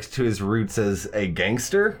Joker back to his roots as a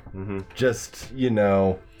gangster. Mm-hmm. Just,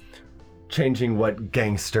 changing what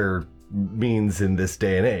gangster means in this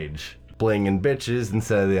day and age. Bling and bitches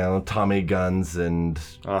instead of, Tommy guns and,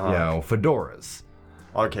 fedoras.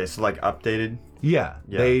 Okay, so like updated? Yeah.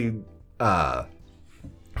 They, I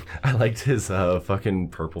liked his fucking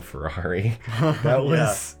purple Ferrari. That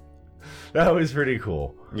was pretty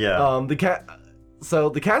cool. Yeah. So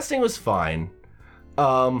the casting was fine.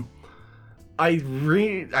 I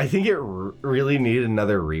think it really needed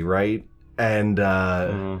another rewrite and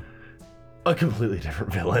a completely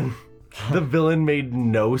different villain. The villain made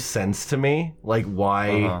no sense to me. Like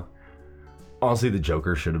why Honestly, the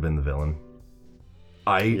Joker should have been the villain.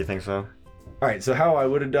 You think so? Alright, so how I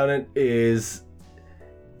would have done it is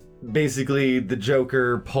basically the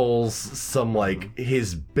Joker pulls some, like,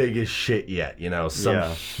 his biggest shit yet, you know,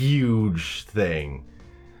 some huge thing.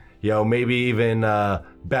 You know, maybe even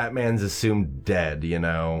Batman's assumed dead, you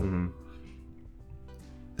know. Mm-hmm.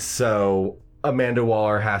 So Amanda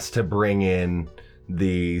Waller has to bring in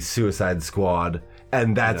the Suicide Squad,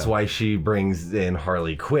 and that's why she brings in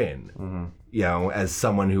Harley Quinn, you know, as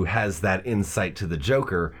someone who has that insight to the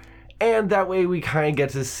Joker. And that way we kind of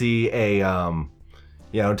get to see a,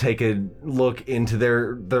 you know, take a look into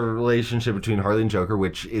the relationship between Harley and Joker,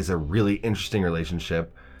 which is a really interesting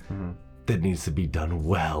relationship that needs to be done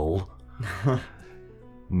well.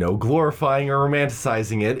 No glorifying or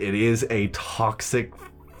romanticizing it. It is a toxic,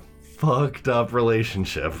 fucked up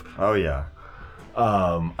relationship. Oh, yeah.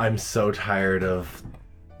 I'm so tired of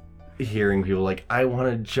hearing people like, I want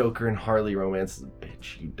a Joker and Harley romance.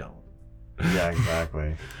 Bitch, you don't. Yeah,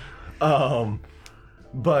 exactly.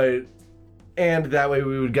 But, and that way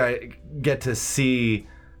we would get to see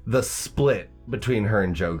the split between her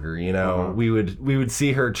and Joker, you know? We would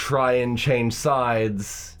see her try and change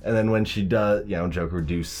sides, and then when she does, you know, Joker would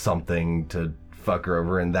do something to fuck her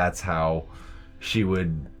over, and that's how she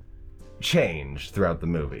would change throughout the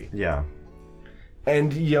movie. Yeah.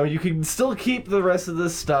 And, you know, you can still keep the rest of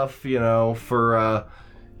this stuff, you know, for,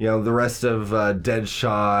 you know, the rest of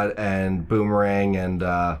Deadshot and Boomerang and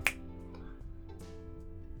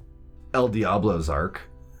El Diablo's arc.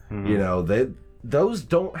 You know, those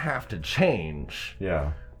don't have to change.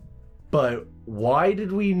 Yeah. But why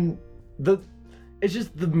did we... It's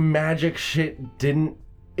just the magic shit didn't...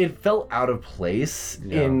 It felt out of place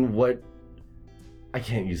in what... I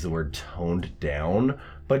can't use the word toned down,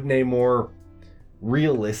 but in a more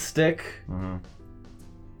realistic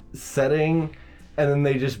setting. And then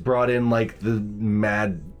they just brought in, like, the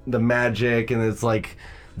magic, and it's like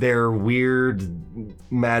their weird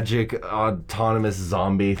magic autonomous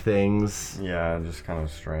zombie things. Yeah, just kind of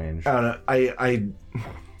strange. I don't know.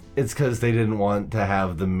 It's because they didn't want to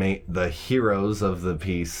have the heroes of the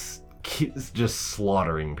piece just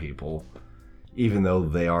slaughtering people, even though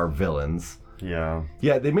they are villains. Yeah.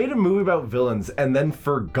 Yeah, they made a movie about villains and then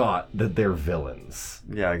forgot that they're villains.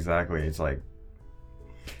 Yeah, exactly. It's like...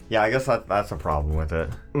 Yeah, I guess that's a problem with it.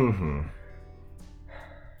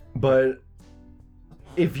 But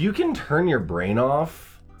if you can turn your brain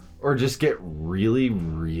off or just get really,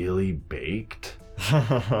 really baked,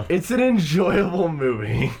 it's an enjoyable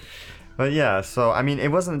movie. But yeah, so I mean,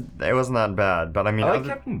 it wasn't that bad. But I mean, I like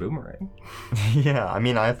Captain Boomerang. Yeah, I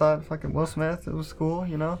mean, I thought fucking Will Smith, it was cool,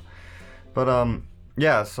 you know. But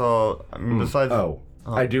yeah. So I mean, besides,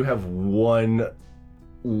 I do have one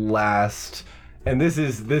last, and this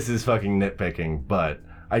is fucking nitpicking, but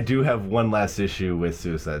I do have one last issue with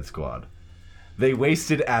Suicide Squad. They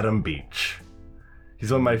wasted Adam Beach.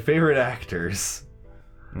 He's one of my favorite actors.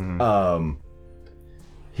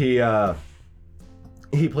 He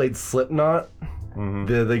played Slipknot,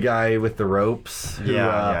 the guy with the ropes. Who,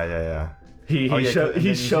 yeah.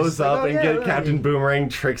 He shows up and Captain Boomerang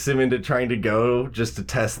tricks him into trying to go just to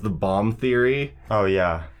test the bomb theory. Oh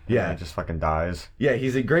yeah. Yeah. He just fucking dies. Yeah,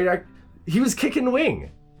 he's a great actor. He was kicking wing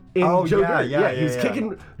in Joker. He was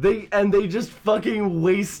kicking. They just fucking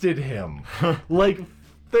wasted him. Like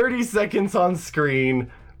 30 seconds on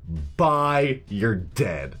screen. Bye, you're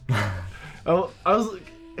dead. I was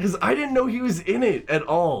like, because I didn't know he was in it at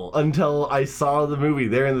all until I saw the movie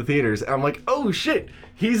there in the theaters. And I'm like, oh shit,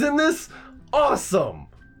 he's in this? Awesome.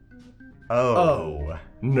 Oh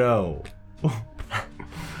no.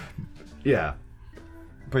 Yeah.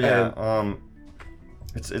 But yeah,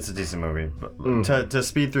 it's a decent movie. But to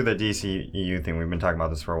speed through the DCEU thing, we've been talking about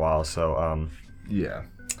this for a while. So yeah,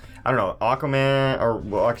 I don't know, Aquaman, or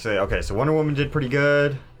well, actually, okay, so Wonder Woman did pretty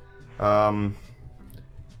good. And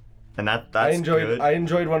that's I enjoyed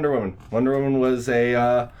good. Wonder Woman. Wonder Woman was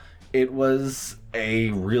it was a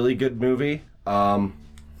really good movie.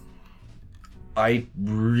 I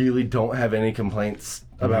really don't have any complaints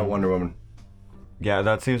about Wonder Woman. Yeah,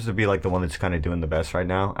 that seems to be like the one that's kind of doing the best right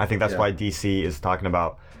now. I think that's why DC is talking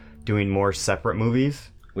about doing more separate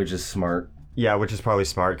movies. Which is smart. Yeah, which is probably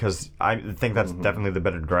smart, because I think that's definitely the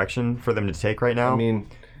better direction for them to take right now. I mean...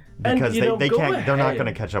 Because they can't, they're not going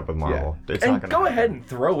to catch up with Marvel. Yeah. It's not gonna go ahead and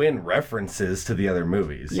throw in references to the other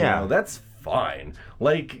movies. Yeah. You know, that's fine.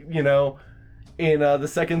 Like, you know, in the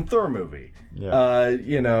second Thor movie. Yeah.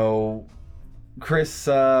 You know, Chris...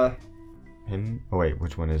 Him? Oh, wait,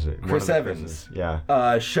 which one is it? Chris Evans.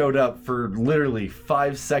 Yeah. Showed up for literally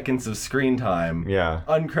 5 seconds of screen time. Yeah.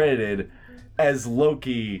 Uncredited as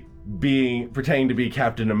Loki pretending to be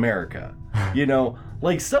Captain America. You know,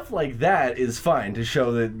 like stuff like that is fine to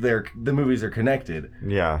show that the movies are connected.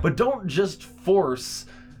 Yeah. But don't just force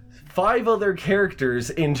 5 other characters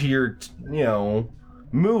into your,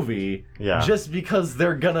 movie just because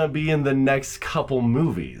they're gonna be in the next couple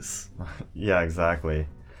movies. Yeah, exactly.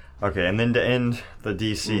 Okay, and then to end the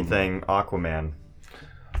DC thing, Aquaman.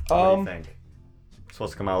 What do you think? It's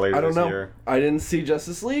supposed to come out later I don't this know. year. I didn't see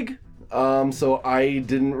Justice League, so I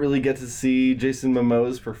didn't really get to see Jason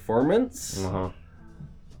Momoa's performance. Uh-huh.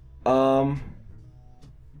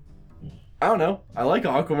 I don't know. I like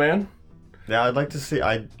Aquaman. Yeah, I'd like to see.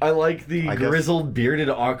 I like the grizzled, bearded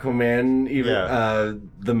Aquaman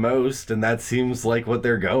the most, and that seems like what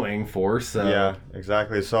they're going for. So yeah,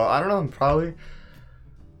 exactly. So I don't know. Probably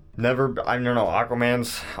never. I don't know.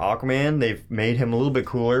 Aquaman. They've made him a little bit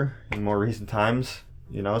cooler in more recent times.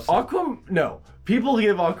 You know. So, No, people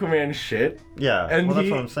give Aquaman shit. Yeah, and well, that's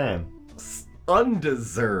what I'm saying.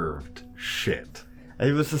 Undeserved shit.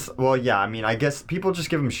 It was just, well, yeah, I mean, I guess people just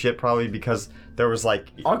give him shit probably because there was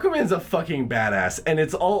like... Aquaman's a fucking badass, and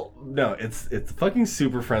it's fucking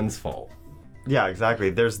Super Friends' fault. Yeah, exactly.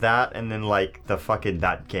 There's that, and then like the fucking,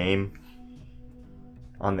 that game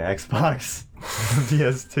on the Xbox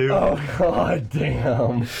PS2. Oh, god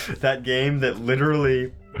damn. That game that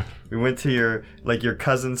literally, we went to your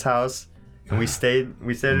cousin's house, and we stayed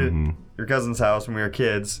at your cousin's house when we were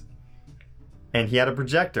kids, and he had a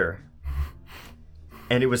projector.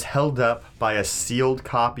 And it was held up by a sealed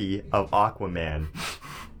copy of Aquaman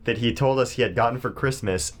that he told us he had gotten for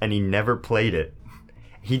Christmas, and he never played it.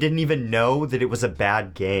 He didn't even know that it was a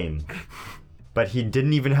bad game. But he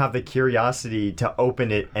didn't even have the curiosity to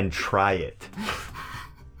open it and try it.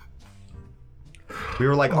 We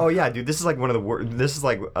were like, oh yeah, dude, this is like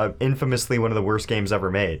infamously one of the worst games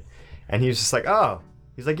ever made. And he was just like, oh.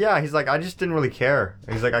 He's like, yeah. He's like, I just didn't really care.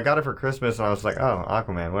 He's like, I got it for Christmas, and I was like, oh,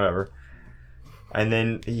 Aquaman, whatever. And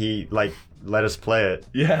then he, let us play it.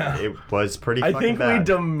 Yeah. It was pretty fucking bad. I think we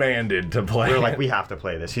demanded to play it. We were like, we have to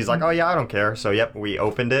play this. He's like, oh yeah, I don't care. So, yep, we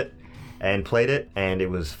opened it and played it, and it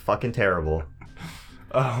was fucking terrible.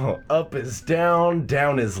 Oh, up is down,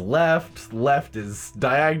 down is left, left is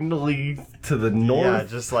diagonally to the north. Yeah,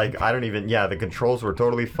 just the controls were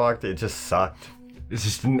totally fucked. It just sucked. It's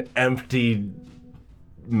just an empty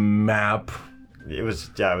map. It was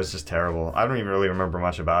just terrible. I don't even really remember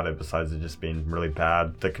much about it besides it just being really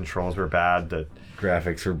bad. The controls were bad. The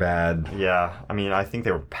graphics were bad. Yeah, I mean, I think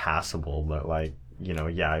they were passable, but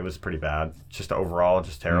it was pretty bad. Just overall,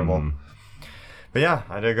 just terrible. But yeah,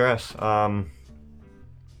 I digress.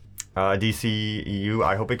 DCEU,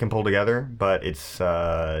 I hope it can pull together, but it's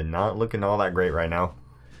not looking all that great right now.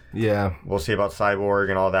 Yeah. We'll see about Cyborg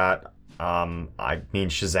and all that. I mean,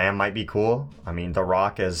 Shazam might be cool. I mean, The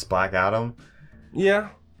Rock as Black Adam. Yeah,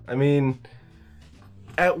 I mean,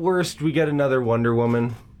 at worst we get another Wonder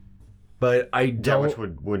Woman, but I don't. Yeah,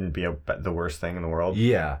 which wouldn't be the worst thing in the world.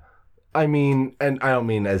 Yeah, I mean, and I don't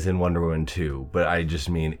mean as in Wonder Woman 2, but I just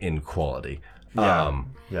mean in quality. Yeah.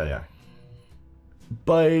 Yeah.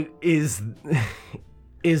 But is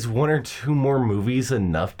 1 or 2 more movies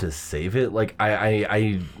enough to save it? Like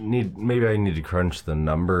I need to crunch the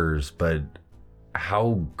numbers, but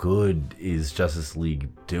how good is Justice League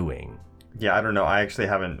doing? Yeah, I don't know. I actually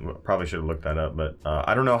probably should have looked that up, but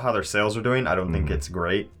I don't know how their sales are doing. I don't think it's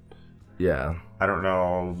great. Yeah. I don't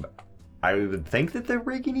know. I would think that they're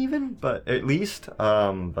breaking even, but at least, but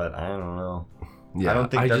I don't know. Yeah, I don't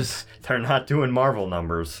think they're not doing Marvel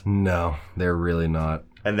numbers. No, they're really not.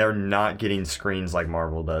 And they're not getting screens like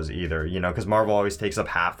Marvel does either, because Marvel always takes up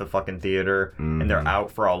half the fucking theater, and they're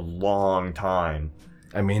out for a long time.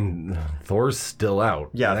 I mean, Thor's still out.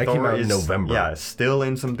 Yeah, that came out in November. Yeah, still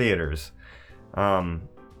in some theaters. But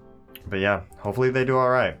yeah, hopefully they do all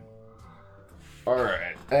right. All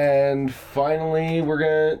right, and finally we're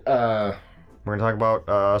gonna talk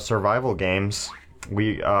about survival games.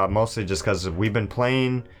 We mostly just because we've been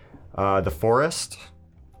playing The Forest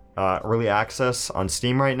early access on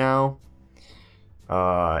Steam right now,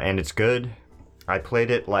 and it's good. I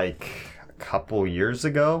played it like a couple years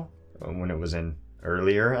ago when it was in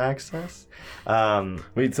earlier access.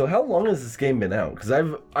 Wait, so how long has this game been out?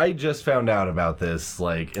 Because I just found out about this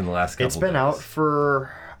like in the last couple. It's been out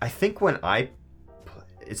for, I think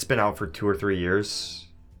it's been out for 2 or 3 years.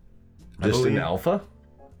 Just in alpha?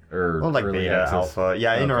 Or like early beta, access? alpha.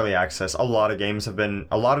 Yeah, in early access. A lot of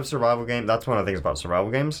survival games. That's one of the things about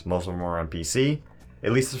survival games. Most of them are on PC.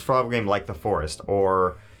 At least a survival game like The Forest.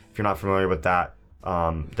 Or, if you're not familiar with that,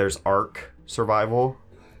 there's Ark Survival.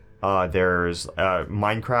 There's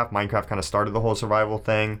Minecraft. Minecraft kind of started the whole survival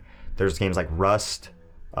thing. There's games like Rust.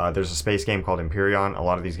 There's a space game called Empyrean. A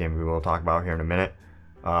lot of these games we will talk about here in a minute.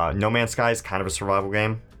 No Man's Sky is kind of a survival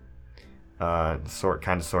game.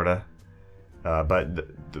 Sorta.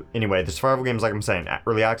 Anyway, the survival games, like I'm saying,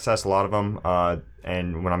 early access, a lot of them.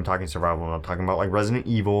 And when I'm talking survival, I'm talking about like Resident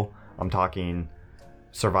Evil. I'm talking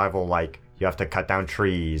survival like you have to cut down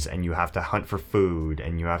trees and you have to hunt for food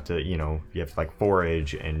and you have to, you have to like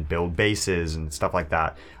forage and build bases and stuff like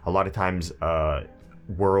that. A lot of times,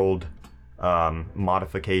 world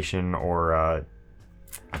modification or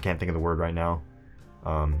I can't think of the word right now.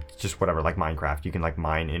 Just whatever, like Minecraft, you can like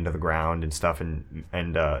mine into the ground and stuff and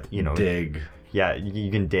dig. Yeah, you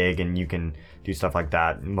can dig and you can do stuff like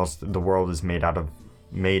that. Most of the world is made out of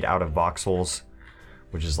voxels,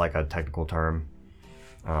 which is like a technical term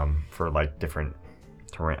for like different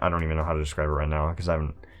terrain. I don't even know how to describe it right now because I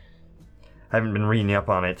haven't been reading up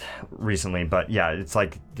on it recently. But yeah, it's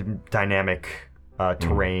like dynamic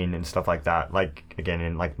terrain and stuff like that. Like again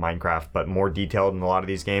in like Minecraft, but more detailed in a lot of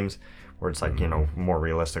these games where it's like more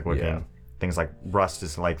realistic looking. Yeah. Things like Rust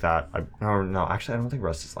is like that. No, actually I don't think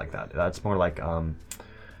Rust is like that. That's more like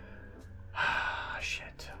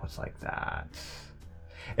shit. What's like that?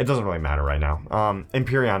 It doesn't really matter right now.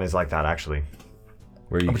 Empyrean is like that actually.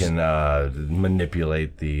 Where you can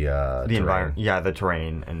manipulate the environment, the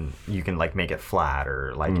terrain, and you can like make it flat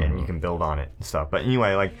or like, and you can build on it and stuff. But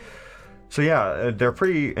anyway, like, so yeah, they're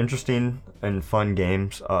pretty interesting and fun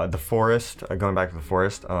games. The Forest, going back to the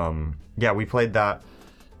Forest, yeah, we played that.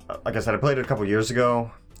 Like I said, I played it a couple years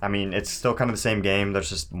ago. I mean, it's still kind of the same game. There's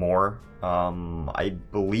just more. I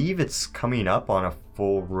believe it's coming up on a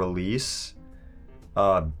full release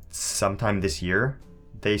sometime this year.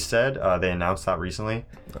 They said they announced that recently,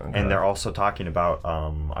 and they're also talking about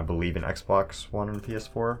I believe an Xbox One and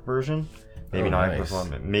PS4 version, maybe not nice.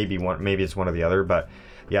 Xbox One, maybe it's one or the other, but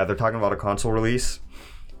yeah, they're talking about a console release,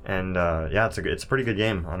 and yeah, it's a pretty good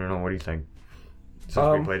game. I don't know, what do you think?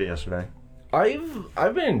 Since we played it yesterday,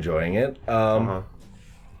 I've been enjoying it.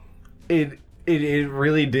 It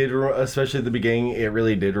really did, especially at the beginning. It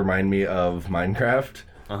really did remind me of Minecraft,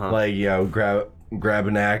 like grab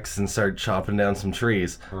an axe and start chopping down some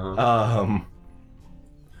trees.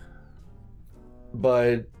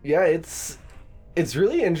 But yeah, it's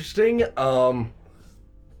really interesting.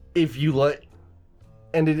 If you like,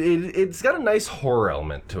 and it's got a nice horror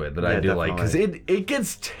element to it that I do definitely. Like, because it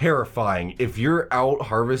gets terrifying if you're out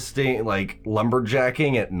harvesting, like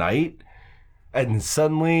lumberjacking at night, and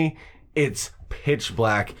suddenly it's pitch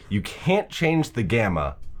black. You can't change the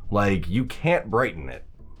gamma, like you can't brighten it.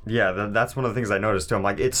 Yeah, that's one of the things I noticed too. I'm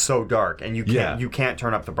like, it's so dark, and you can't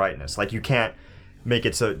turn up the brightness. Like you can't make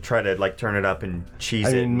it so try to like turn it up and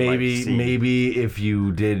cheese it. I mean, maybe if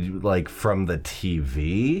you did like from the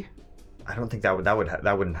TV. I don't think that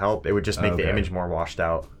wouldn't help. It would just make the image more washed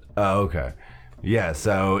out. Oh, okay. Yeah,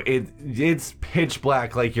 so it's pitch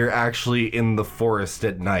black, like you're actually in the forest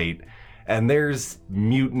at night, and there's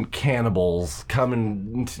mutant cannibals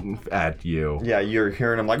coming at you. Yeah, you're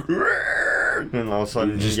hearing them like, and all of a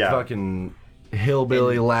sudden, just fucking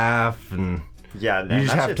hillbilly laugh, and yeah, you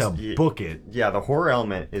just have to book it. Yeah, the horror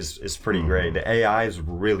element is pretty great. The AI is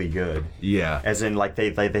really good. Yeah, as in like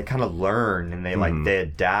they kind of learn and they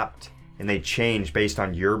adapt and they change based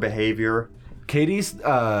on your behavior. Katie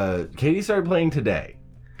started playing today.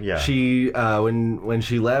 Yeah, she when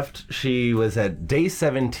she left, she was at day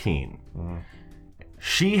 17.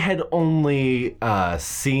 She had only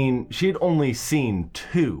seen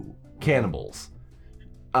 2 cannibals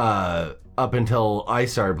up until I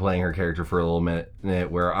started playing her character for a little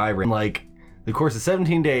minute, where I ran like the course of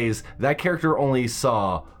 17 days. That character only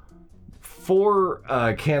saw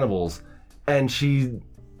 4 cannibals, and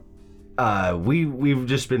we've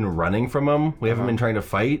just been running from them. We haven't been trying to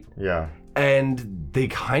fight. Yeah. And they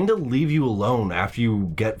kind of leave you alone after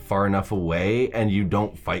you get far enough away and you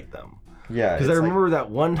don't fight them. Yeah. Because I remember that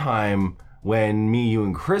one time when me, you,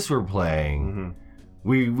 and Chris were playing,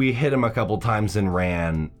 we hit them a couple times and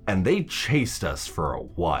ran, and they chased us for a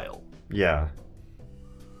while. Yeah.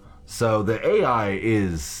 So the AI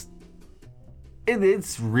it's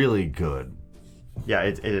really good. Yeah,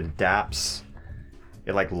 it adapts.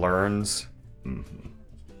 It like learns.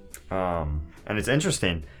 And it's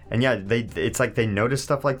interesting. And yeah, it's like they notice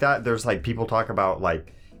stuff like that. There's like people talk about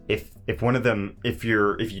like if one of them, if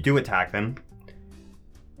you do attack them,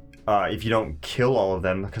 if you don't kill all of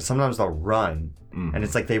them, because sometimes they'll run, and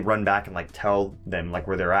it's like they run back and like tell them like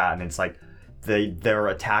where they're at, and it's like their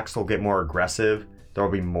attacks will get more aggressive. There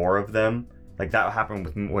will be more of them. Like that happened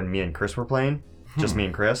with when me and Chris were playing, just me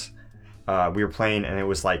and Chris. We were playing, and it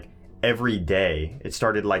was like every day. It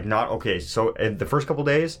started like so in the first couple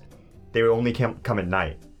days, they would only come at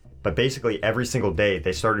night. But basically every single day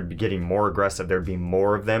they started getting more aggressive. There'd be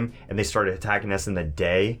more of them, and they started attacking us in the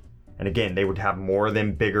day. And again, they would have more of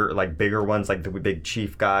them, bigger ones, like the big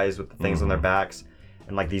chief guys with the things on their backs,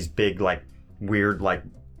 and like these big, like weird, like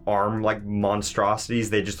arm, like monstrosities.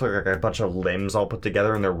 They just look like a bunch of limbs all put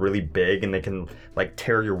together, and they're really big, and they can like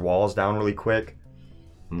tear your walls down really quick.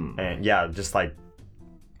 And yeah, just like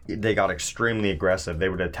they got extremely aggressive. They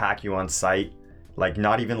would attack you on sight, like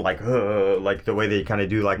not even like the way they kind of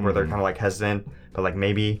do, like where they're kind of like hesitant, but like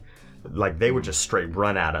maybe like they would just straight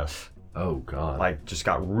run at us. Oh god. Like just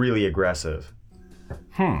got really aggressive.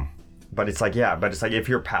 But it's like if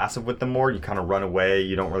you're passive with them more, you kind of run away,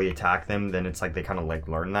 you don't really attack them, then it's like they kind of like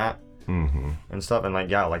learn that and stuff. And like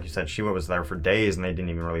like you said, Shiva was there for days and they didn't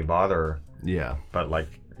even really bother her. Yeah. But like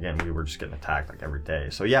again, we were just getting attacked like every day.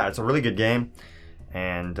 So yeah, it's a really good game,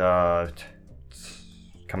 and it's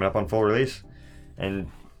coming up on full release.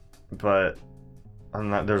 But other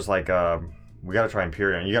than that, there's like we gotta try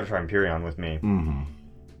Empyrean. You gotta try Empyrean with me.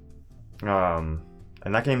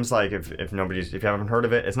 And that game's like, if you haven't heard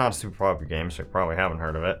of it, it's not a super popular game, so you probably haven't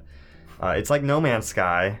heard of it. It's like No Man's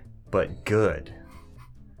Sky, but good.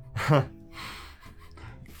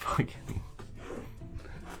 Fucking.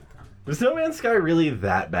 Was No Man's Sky really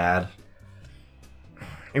that bad?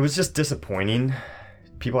 It was just disappointing.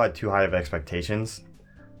 People had too high of expectations.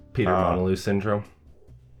 Peter Monaloo syndrome?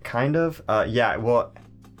 Kind of. Yeah, well,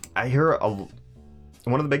 I hear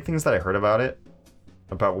one of the big things that I heard about it,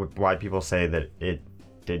 about why people say that it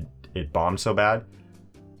bombed so bad,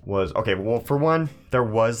 was, okay, well, for one, there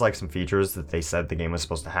was like some features that they said the game was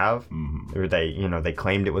supposed to have, or they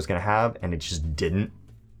claimed it was going to have, and it just didn't.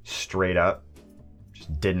 Straight up,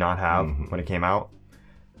 just did not have when it came out.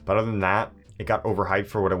 But other than that, it got overhyped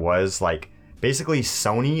for what it was. Like, basically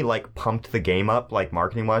Sony like pumped the game up, like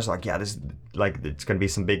marketing wise, like, yeah, this, like, it's gonna be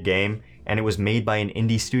some big game, and it was made by an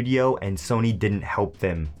indie studio, and Sony didn't help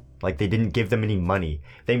them. Like, they didn't give them any money.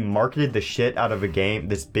 They marketed the shit out of a game,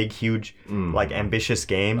 this big, huge, like, ambitious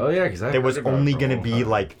game. Oh yeah, because it was only gonna be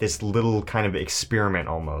like this little kind of experiment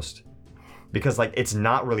almost. Because like it's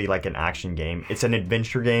not really like an action game. It's an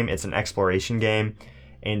adventure game. It's an exploration game,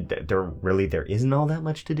 and there isn't all that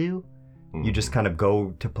much to do. You just kind of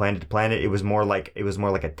go to planet to planet. It was more like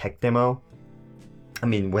a tech demo. I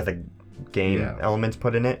mean, with a game elements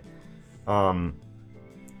put in it.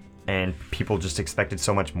 And people just expected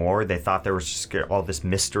so much more. They thought there was just all this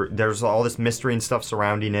mystery. There's all this mystery and stuff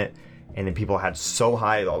surrounding it. And then people had so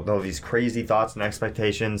high all these crazy thoughts and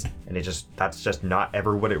expectations, and that's just not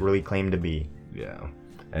ever what it really claimed to be. Yeah.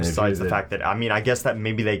 And besides the fact that, I mean, I guess that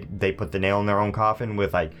maybe they put the nail in their own coffin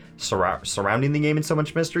with like surrounding the game in so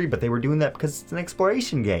much mystery, but they were doing that because it's an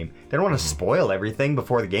exploration game. They don't want to spoil everything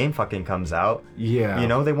before the game fucking comes out. Yeah. You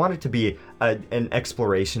know, they want it to be an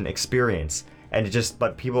exploration experience, and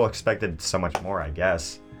but people expected so much more, I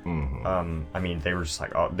guess. I mean, they were just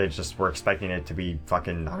like, they just were expecting it to be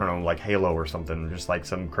fucking, I don't know, like Halo or something, just like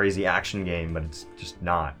some crazy action game, but it's just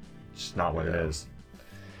not. It's just not what it is.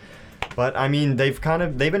 But I mean, they've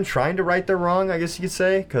been trying to right their wrong, I guess you could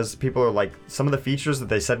say, because people are like, some of the features that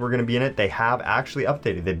they said were going to be in it, they have actually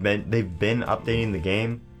updated. They've been updating the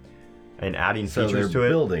game and adding features to it. So they're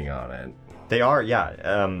building on it. They are,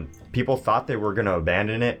 yeah. People thought they were going to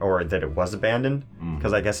abandon it, or that it was abandoned,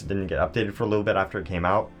 because I guess it didn't get updated for a little bit after it came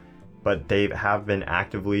out. But they have been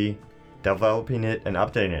actively developing it and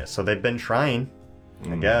updating it. So they've been trying,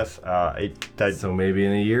 I guess. So maybe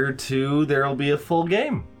in a year or two, there'll be a full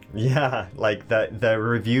game. Yeah, like the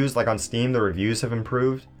reviews, like on Steam, the reviews have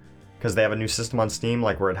improved, because they have a new system on Steam,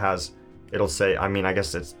 like where it'll say, I mean, I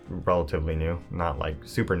guess it's relatively new, not like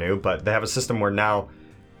super new, but they have a system where now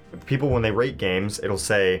people, when they rate games, it'll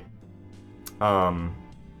say,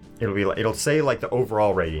 it'll say like the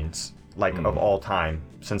overall ratings, like of all time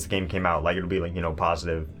since the game came out. Like it'll be like, you know,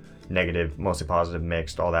 positive, negative, mostly positive,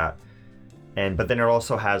 mixed, all that. But then it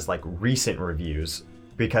also has like recent reviews,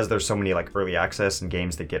 because there's so many like early access and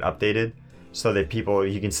games that get updated, so that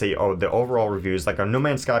you can see, oh, the overall reviews, like on No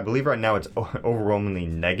Man's Sky, I believe right now it's overwhelmingly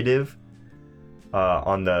negative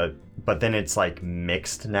but then it's like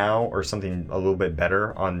mixed now, or something a little bit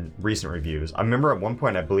better on recent reviews. I remember at one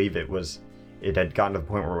point, I believe it had gotten to the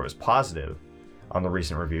point where it was positive on the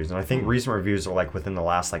recent reviews, and I think recent reviews are like within the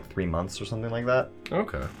last like 3 months or something like that.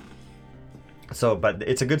 Okay. So, but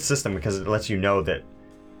it's a good system because it lets you know that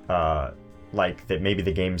like that maybe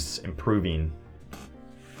the game's improving.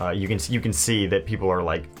 You can see that people are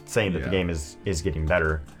like saying that the game is getting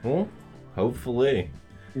better. Well, hopefully.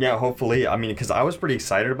 Yeah, hopefully. I mean, because I was pretty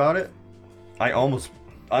excited about it. I almost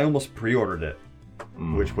pre-ordered it,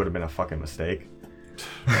 which would have been a fucking mistake.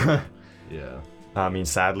 Yeah. I mean,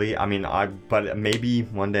 sadly, but maybe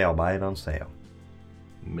one day I'll buy it on sale.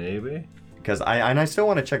 Maybe. Because I still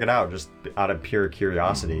want to check it out just out of pure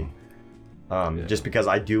curiosity. Just because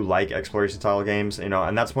I do like exploration style games,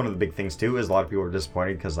 and that's one of the big things too, is a lot of people are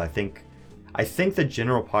disappointed because I think the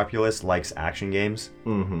general populace likes action games,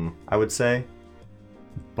 I would say,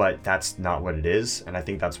 but that's not what it is, and I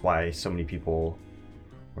think that's why so many people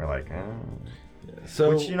were like,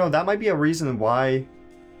 So, which, that might be a reason why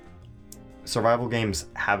survival games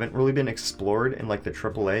haven't really been explored in like the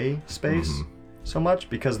AAA space so much,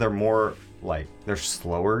 because they're more like, they're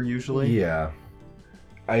slower usually. Yeah.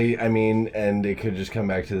 I mean, and it could just come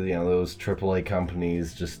back to those AAA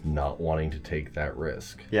companies just not wanting to take that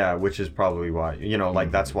risk. Yeah, which is probably why,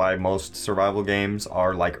 like that's why most survival games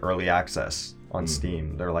are like early access on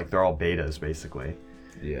Steam. They're all betas basically.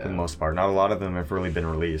 Yeah. For the most part. Not a lot of them have really been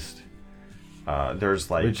released. There's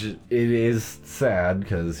like, which it is sad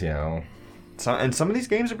because some of these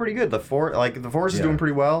games are pretty good. The Forest is doing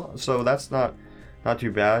pretty well, so that's not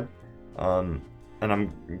too bad. And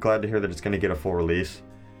I'm glad to hear that it's going to get a full release.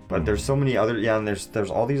 But there's so many other, and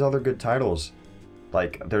there's all these other good titles.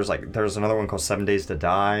 There's another one called 7 Days to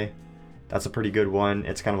Die. That's a pretty good one.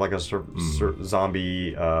 It's kind of like a zombie.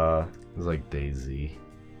 It's like DayZ.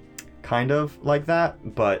 Kind of like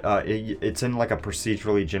that, but it's in like a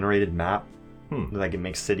procedurally generated map. Like it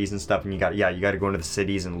makes cities and stuff, and you got to go into the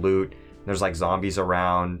cities and loot. There's like zombies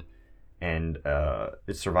around, and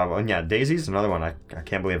it's survival. And yeah, DayZ's another one. I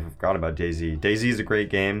can't believe I forgot about DayZ. DayZ is a great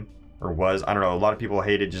game. Or was. I don't know. A lot of people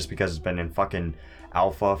hate it just because it's been in fucking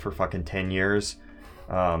alpha for fucking 10 years.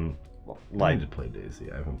 I need to play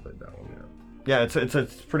DayZ. I haven't played that one yet. Yeah,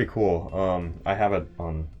 it's pretty cool. I have it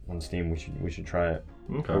on Steam. We should try it.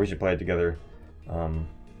 Okay. Or we should play it together. A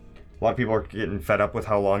lot of people are getting fed up with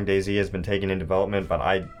how long DayZ has been taking in development, but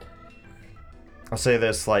I'll say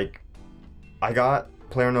this, like, I got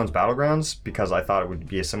PlayerUnknown's Battlegrounds because I thought it would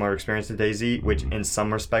be a similar experience to DayZ, which in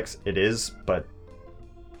some respects it is, but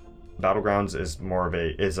Battlegrounds is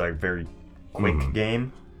a very quick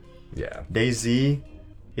game. Yeah. DayZ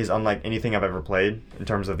is unlike anything I've ever played in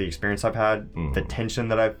terms of the experience I've had, the tension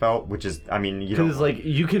that I've felt, which is, because like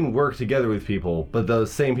you can work together with people, but the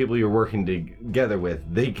same people you're working together with,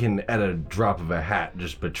 they can at a drop of a hat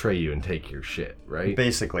just betray you and take your shit, right?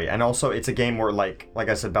 Basically, and also it's a game where like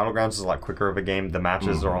I said, Battlegrounds is a lot quicker of a game. The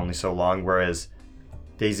matches are only so long, whereas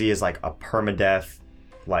DayZ is like a permadeath,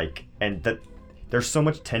 there's so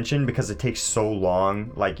much tension because it takes so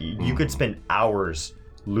long. Like, you could spend hours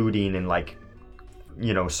looting and, like,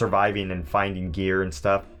 surviving and finding gear and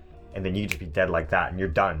stuff, and then you could just be dead like that, and you're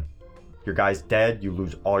done. Your guy's dead, you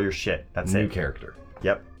lose all your shit. That's New it. character.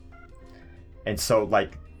 Yep. And so,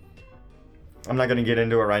 like, I'm not going to get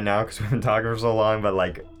into it right now because we've been talking for so long, but,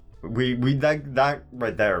 like, that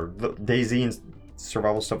right there, DayZ and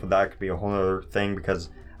survival stuff with that could be a whole other thing, because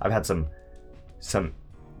I've had some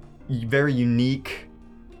very unique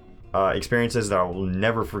experiences that I will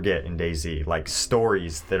never forget in DayZ, like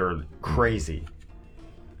stories that are crazy.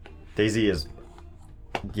 DayZ is,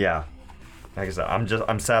 like I said,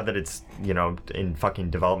 I'm sad that it's in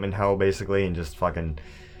fucking development hell basically, and just fucking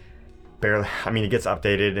barely. It gets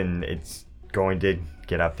updated and it's going to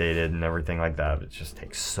get updated and everything like that. But it just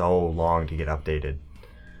takes so long to get updated,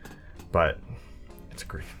 but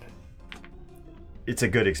it's a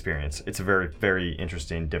good experience. It's a very, very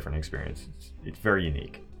interesting, different experience. It's very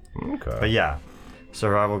unique. Okay. But yeah,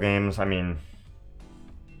 survival games, I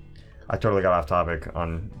totally got off topic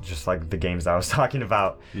on just like the games that I was talking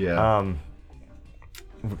about. Yeah.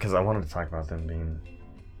 Because I wanted to talk about them being...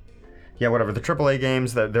 Yeah, whatever. The AAA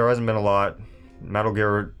games, there hasn't been a lot. Metal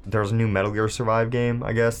Gear, there's a new Metal Gear Survive game,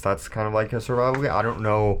 I guess. That's kind of like a survival game. I don't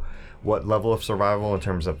know what level of survival in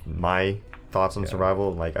terms of my thoughts on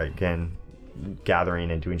survival. Like, again,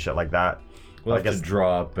 gathering and doing shit like that. We'll have to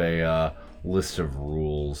draw up a list of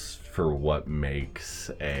rules for what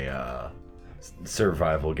makes a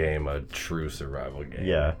survival game a true survival game.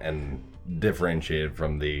 Yeah. And differentiate it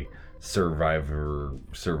from the survival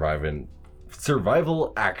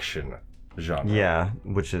action genre. Yeah,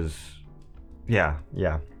 which is... Yeah.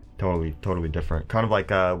 Totally different. Kind of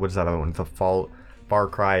like, what is that other one? The Far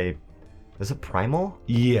Cry... Is it Primal?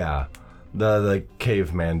 Yeah. The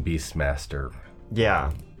caveman beastmaster.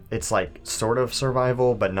 Yeah. It's like sort of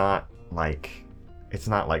survival, but not like... It's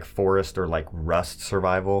not like Forest or like Rust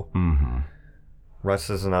survival. Mm-hmm. Rust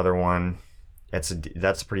is another one. That's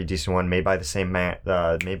a pretty decent one, made by the same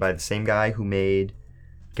guy who made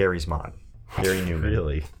Gary's Mod. Gary Newman.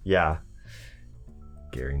 Really? Yeah.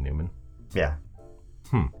 Gary Newman? Yeah.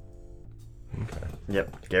 Okay.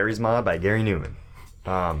 Yep. Gary's Mod by Gary Newman.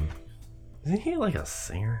 Isn't he like a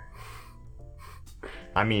singer?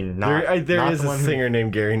 I mean, not there not is the a one who- singer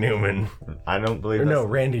named Gary Newman. I don't believe Or that's no,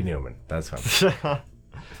 Randy Newman. That's him.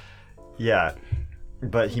 yeah,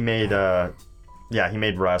 but he made he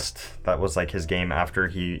made Rust. That was like his game after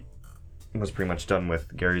he was pretty much done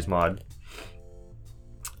with Gary's mod.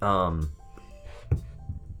 And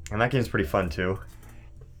that game's pretty fun too.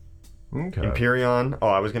 Okay. Empyrean. Oh,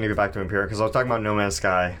 I was gonna go back to Empyrean because I was talking about No Man's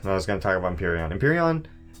Sky, and I was gonna talk about Empyrean. Empyrean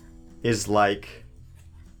is like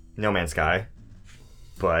No Man's Sky,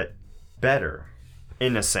 but better,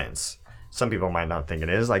 in a sense. Some people might not think it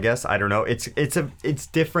is. I guess I don't know. It's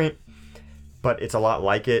different, but it's a lot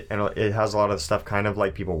like it, and it has a lot of the stuff kind of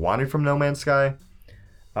like people wanted from No Man's Sky.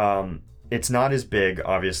 It's not as big,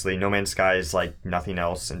 obviously. No Man's Sky is like nothing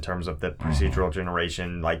else in terms of the procedural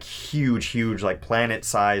generation, like huge, like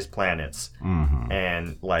planet-sized planets,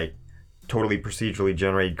 and like totally procedurally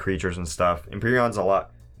generated creatures and stuff. Empyreon's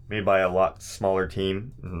made by a lot smaller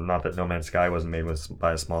team. Not that No Man's Sky wasn't made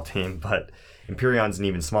by a small team, but Empyreon's an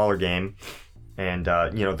even smaller game. And,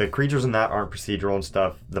 the creatures in that aren't procedural and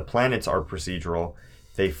stuff. The planets are procedural.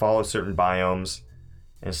 They follow certain biomes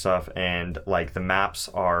and stuff. And, like, the maps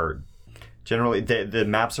are generally... The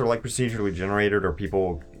maps are, like, procedurally generated, or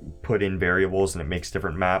people put in variables and it makes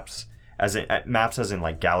different maps. Maps as in,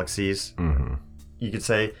 like, galaxies, you could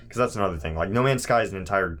say. Because that's another thing. Like, No Man's Sky is an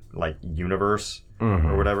entire, like, universe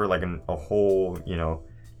or whatever. Like, a whole,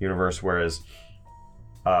 universe. Whereas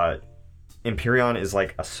Empyreon is,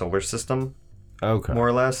 like, a solar system. Okay. More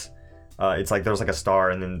or less. It's like there's like a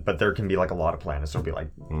star, but there can be like a lot of planets. There'll be like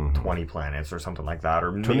 20 planets or something like that,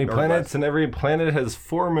 or 20 planets, and every planet has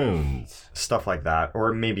 4 moons. Stuff like that,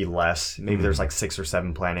 or maybe less. Maybe there's like 6 or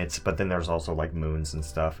 7 planets, but then there's also like moons and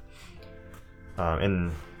stuff.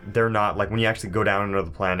 And they're not like when you actually go down into the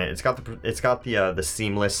planet. It's got the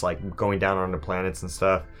seamless like going down onto planets and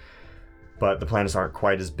stuff. But the planets aren't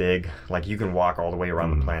quite as big. Like you can walk all the way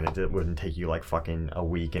around the planet. It wouldn't take you like fucking a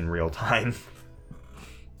week in real time.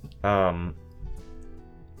 And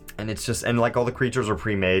it's just, and like all the creatures are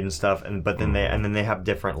pre-made and stuff, but then they have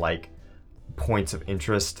different like points of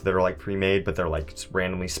interest that are like pre-made, but they're like just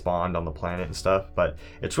randomly spawned on the planet and stuff. But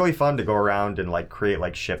it's really fun to go around and like create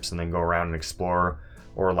like ships and then go around and explore,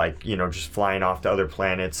 or like just flying off to other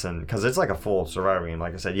planets, and because it's like a full survival game.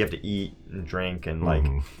 Like I said, you have to eat and drink and like.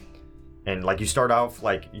 And like you start out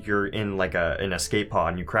like you're in like an escape pod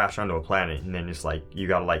and you crash onto a planet, and then it's like you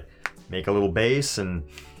gotta like make a little base and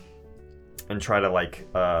try to like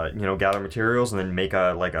gather materials, and then make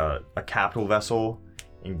a capital vessel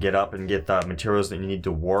and get up and get the materials that you need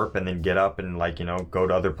to warp, and then get up and like go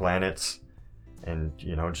to other planets and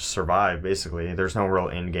just survive. Basically, there's no real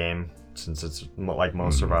end game, since it's like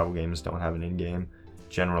most survival games don't have an end game.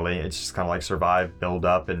 Generally, it's just kind of like survive, build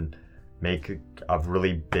up, and make a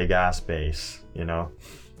really big ass base,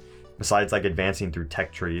 besides like advancing through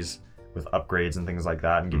tech trees with upgrades and things like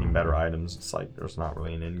that and getting better items. It's like there's not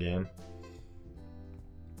really an end game.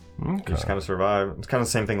 You just kind of survive. It's kind of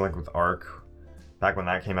the same thing like with Ark. Back when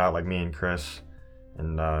that came out, like me and Chris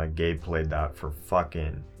and Gabe played that for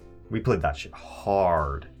we played that shit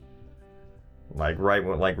hard, like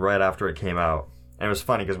right after it came out. And it was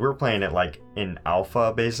funny because we were playing it like in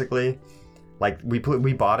alpha, basically. Like we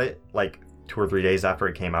bought it like 2 or 3 days after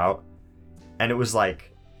it came out, and it was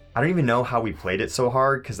like I don't even know how we played it so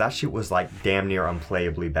hard, because that shit was like damn near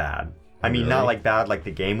unplayably bad. I mean, not like bad like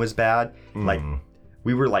the game was bad. Like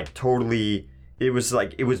we were like totally. It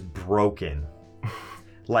was broken.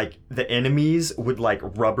 Like the enemies would like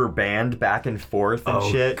rubber band back and forth and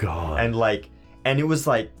shit. God. And it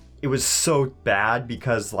was so bad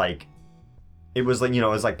because like it was like it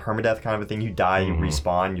was like permadeath kind of a thing. You die, you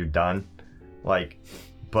respawn, you're done.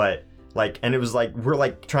 And it was like we're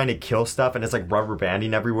like trying to kill stuff, and it's like rubber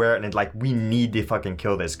banding everywhere, and it's like we need to fucking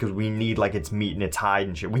kill this because we need like its meat and its hide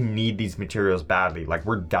and shit. We need these materials badly. Like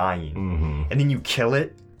we're dying. And then you kill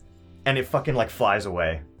it, and it fucking like flies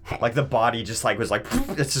away. Like the body just like was like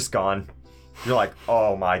it's just gone. You're like,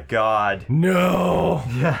 oh my god. No.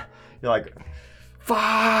 Yeah. You're like,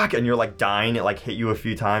 fuck, and you're like dying. It like hit you a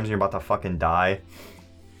few times, and you're about to fucking die.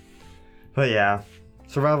 But yeah,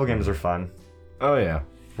 survival games are fun. Oh yeah.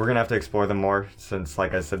 We're gonna have to explore them more, since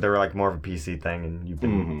like I said, they were like more of a PC thing, and you've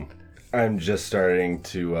been I'm just starting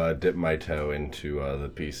to dip my toe into the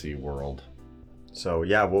PC world. So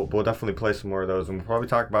yeah, we'll definitely play some more of those, and we'll probably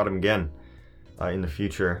talk about them again in the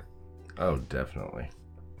future. Oh, definitely.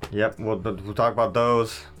 Yep, we'll talk about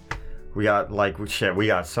those. We got we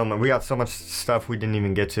got so much stuff we didn't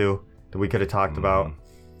even get to that we could have talked about.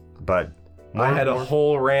 But I had a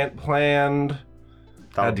whole rant planned.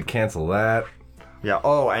 I had to cancel that. Yeah.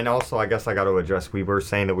 Oh, and also I guess I got to address. We were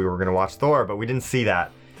saying that we were gonna watch Thor, but we didn't see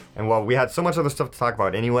that. And well, we had so much other stuff to talk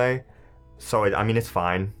about anyway, so I mean it's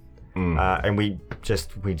fine. And we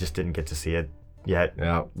just didn't get to see it yet.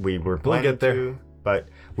 Yeah, we were planning get there. to, but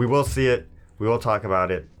we will see it. We will talk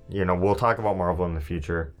about it. You know, we'll talk about Marvel in the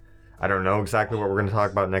future. I don't know exactly what we're going to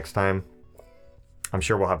talk about next time. I'm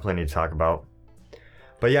sure we'll have plenty to talk about.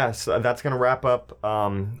 But yeah, so that's going to wrap up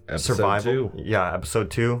episode Survival. 2. Yeah,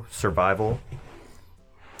 episode 2, Survival.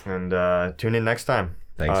 And tune in next time.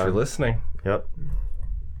 Thanks for listening. Yep.